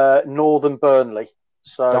Dyche's Northern Burnley.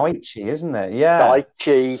 So Dyche, isn't it? Yeah.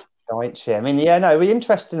 Dyche. We're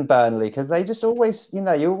interested in Burnley because they just always, you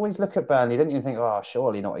always look at Burnley, don't you think, oh,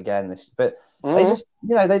 surely not again. But they just,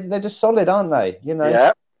 they're just solid, aren't they?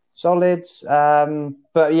 Solid.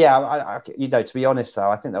 But to be honest, though,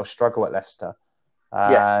 I think they'll struggle at Leicester.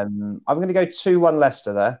 I'm going to go 2-1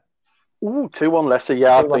 Leicester there. Ooh, 2-1 Leicester.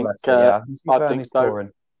 Yeah, I think so.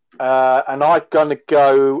 And I'm going to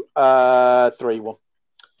go 3-1.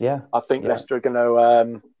 Yeah, I think Leicester are going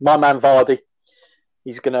to. My man Vardy,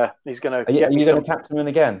 he's going to. Are you going to captain him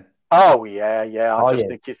again? Oh yeah. I just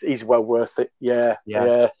think he's well worth it. Yeah. We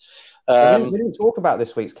didn't talk about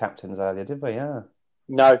this week's captains earlier, did we? Yeah.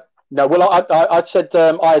 No. Well, I said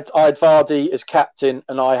I had Vardy as captain,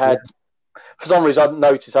 and I had for some reason I didn't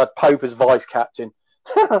notice I had Pope as vice captain.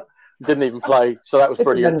 Didn't even play, so that was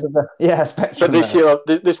brilliant. Spectrum.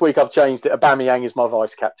 But this week I've changed it. Aubameyang is my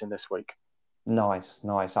vice captain this week. Nice.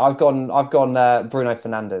 I've gone Bruno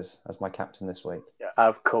Fernandes as my captain this week. Yeah,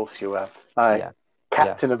 of course you have.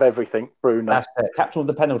 Captain of everything, Bruno. That's it. Captain of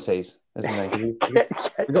the penalties, isn't he?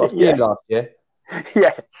 We got a few last year.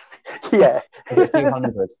 Yes. Yeah. A few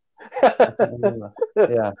hundred.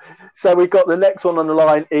 Yeah. So we've got the next one on the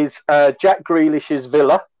line is Jack Grealish's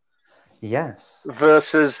Villa. Yes.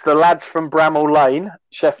 Versus the lads from Bramall Lane,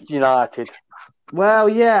 Sheffield United. Well,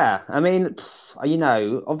 yeah. I mean,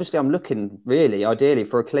 obviously I'm looking really, ideally,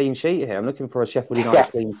 for a clean sheet here. I'm looking for a Sheffield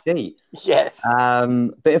United clean sheet. Yes.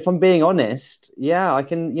 But if I'm being honest, I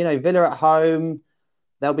can, Villa at home,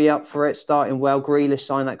 they'll be up for it, starting well. Grealish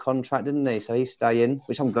signed that contract, didn't he? So he's staying,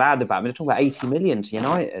 which I'm glad about. I mean, they're talking about 80 million to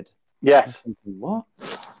United. Yes. Thinking, what?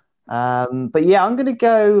 But I'm going to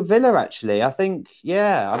go Villa, actually. I think,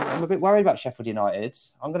 I'm a bit worried about Sheffield United.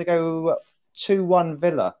 I'm going to go 2-1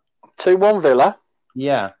 Villa. 2-1 Villa?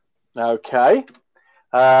 Yeah. Okay.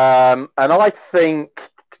 And I think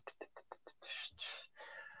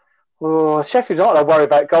Sheffield United, I worry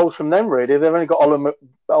about goals from them, really. They've only got Oliver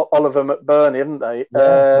McBurney, haven't they?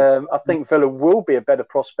 Yeah. I think Villa will be a better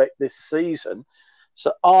prospect this season.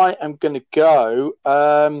 So I am going to go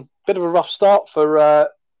bit of a rough start for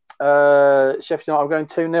Sheffield United. I'm going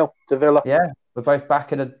 2-0 to Villa. Yeah, we're both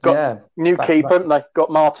back in new keeper, haven't they?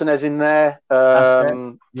 Got Martinez in there.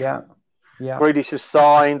 Yeah. Grealish has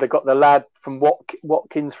signed. They've got the lad from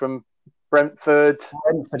Watkins from Brentford.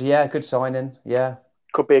 Good signing. Yeah.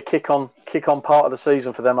 Could be a kick on part of the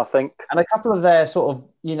season for them, I think. And a couple of their sort of,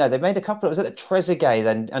 they made a couple of, was it Trezeguet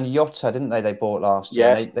and Jota, didn't they bought last year?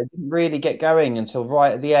 Yes. They didn't really get going until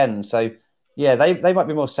right at the end. So, they might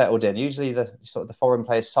be more settled in. Usually the foreign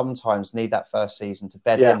players sometimes need that first season to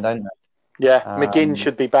bed in, don't they? Yeah, McGinn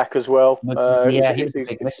should be back as well. He was a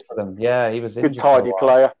big miss for them. Yeah, he was good, tidy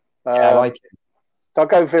player. I like him. I'll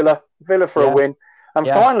go Villa for a win. And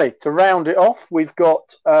finally, to round it off, we've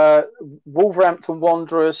got Wolverhampton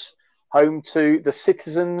Wanderers home to the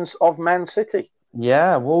Citizens of Man City.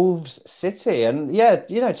 Yeah, Wolves City. And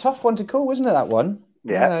tough one to call, wasn't it, that one?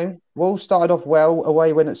 Yeah. Wolves started off well,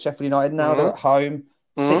 away win at Sheffield United. Now they're at home.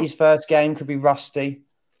 City's first game could be rusty.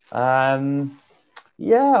 I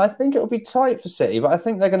think it'll be tight for City, but I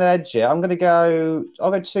think they're going to edge it. I'll go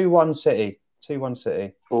 2-1 City. 2-1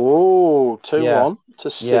 City. Oh, 2-1 to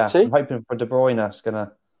City. Yeah, I'm hoping for De Bruyne's going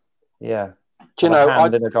to, do you know,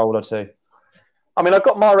 hand in a goal or two. I mean, I've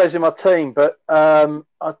got Mahrez in my team, but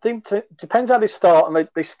I think it depends how they start. And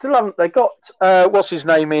they still haven't. They got what's his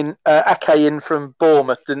name in Ake in from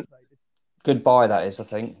Bournemouth, didn't they? Goodbye, that is. I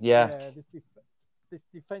think. Yeah. This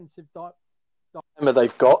defensive dilemma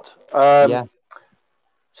they've got.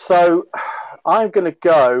 So I'm going to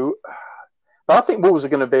go. I think Wolves are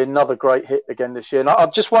going to be another great hit again this year. And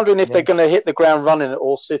I'm just wondering if they're going to hit the ground running at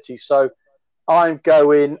all City. So I'm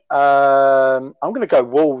going to go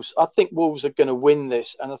Wolves. I think Wolves are going to win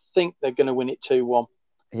this, and I think they're going to win it 2-1.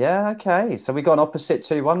 Yeah, okay. So we got an opposite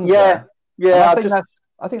 2-1s there. Yeah.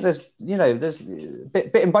 I think there's there's a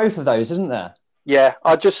bit in both of those, isn't there? Yeah.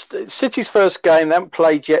 City's first game, they haven't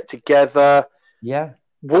played yet together. Yeah.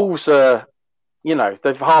 Wolves are,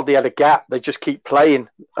 they've hardly had a gap. They just keep playing.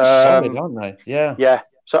 Solid, aren't they? Yeah. Yeah.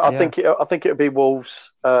 So I think it'll be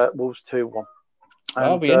Wolves 2-1.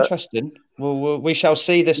 That'll be interesting. We shall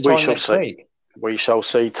see this time next week. We shall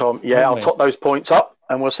see, Tom. Yeah, I'll top those points up,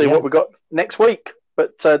 and we'll see what we've got next week.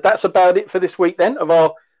 But that's about it for this week then of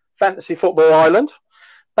our Fantasy Football Island.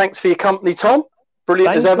 Thanks for your company, Tom.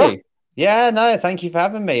 Brilliant as ever. Yeah, no, thank you for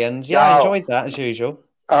having me. And I enjoyed that as usual.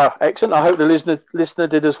 Excellent. I hope the listener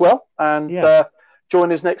did as well. And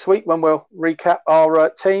join us next week when we'll recap our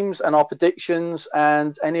teams and our predictions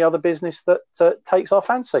and any other business that takes our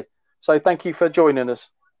fancy. So thank you for joining us.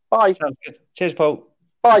 Bye. Sounds good. Cheers, Paul.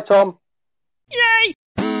 Bye, Tom. Yay!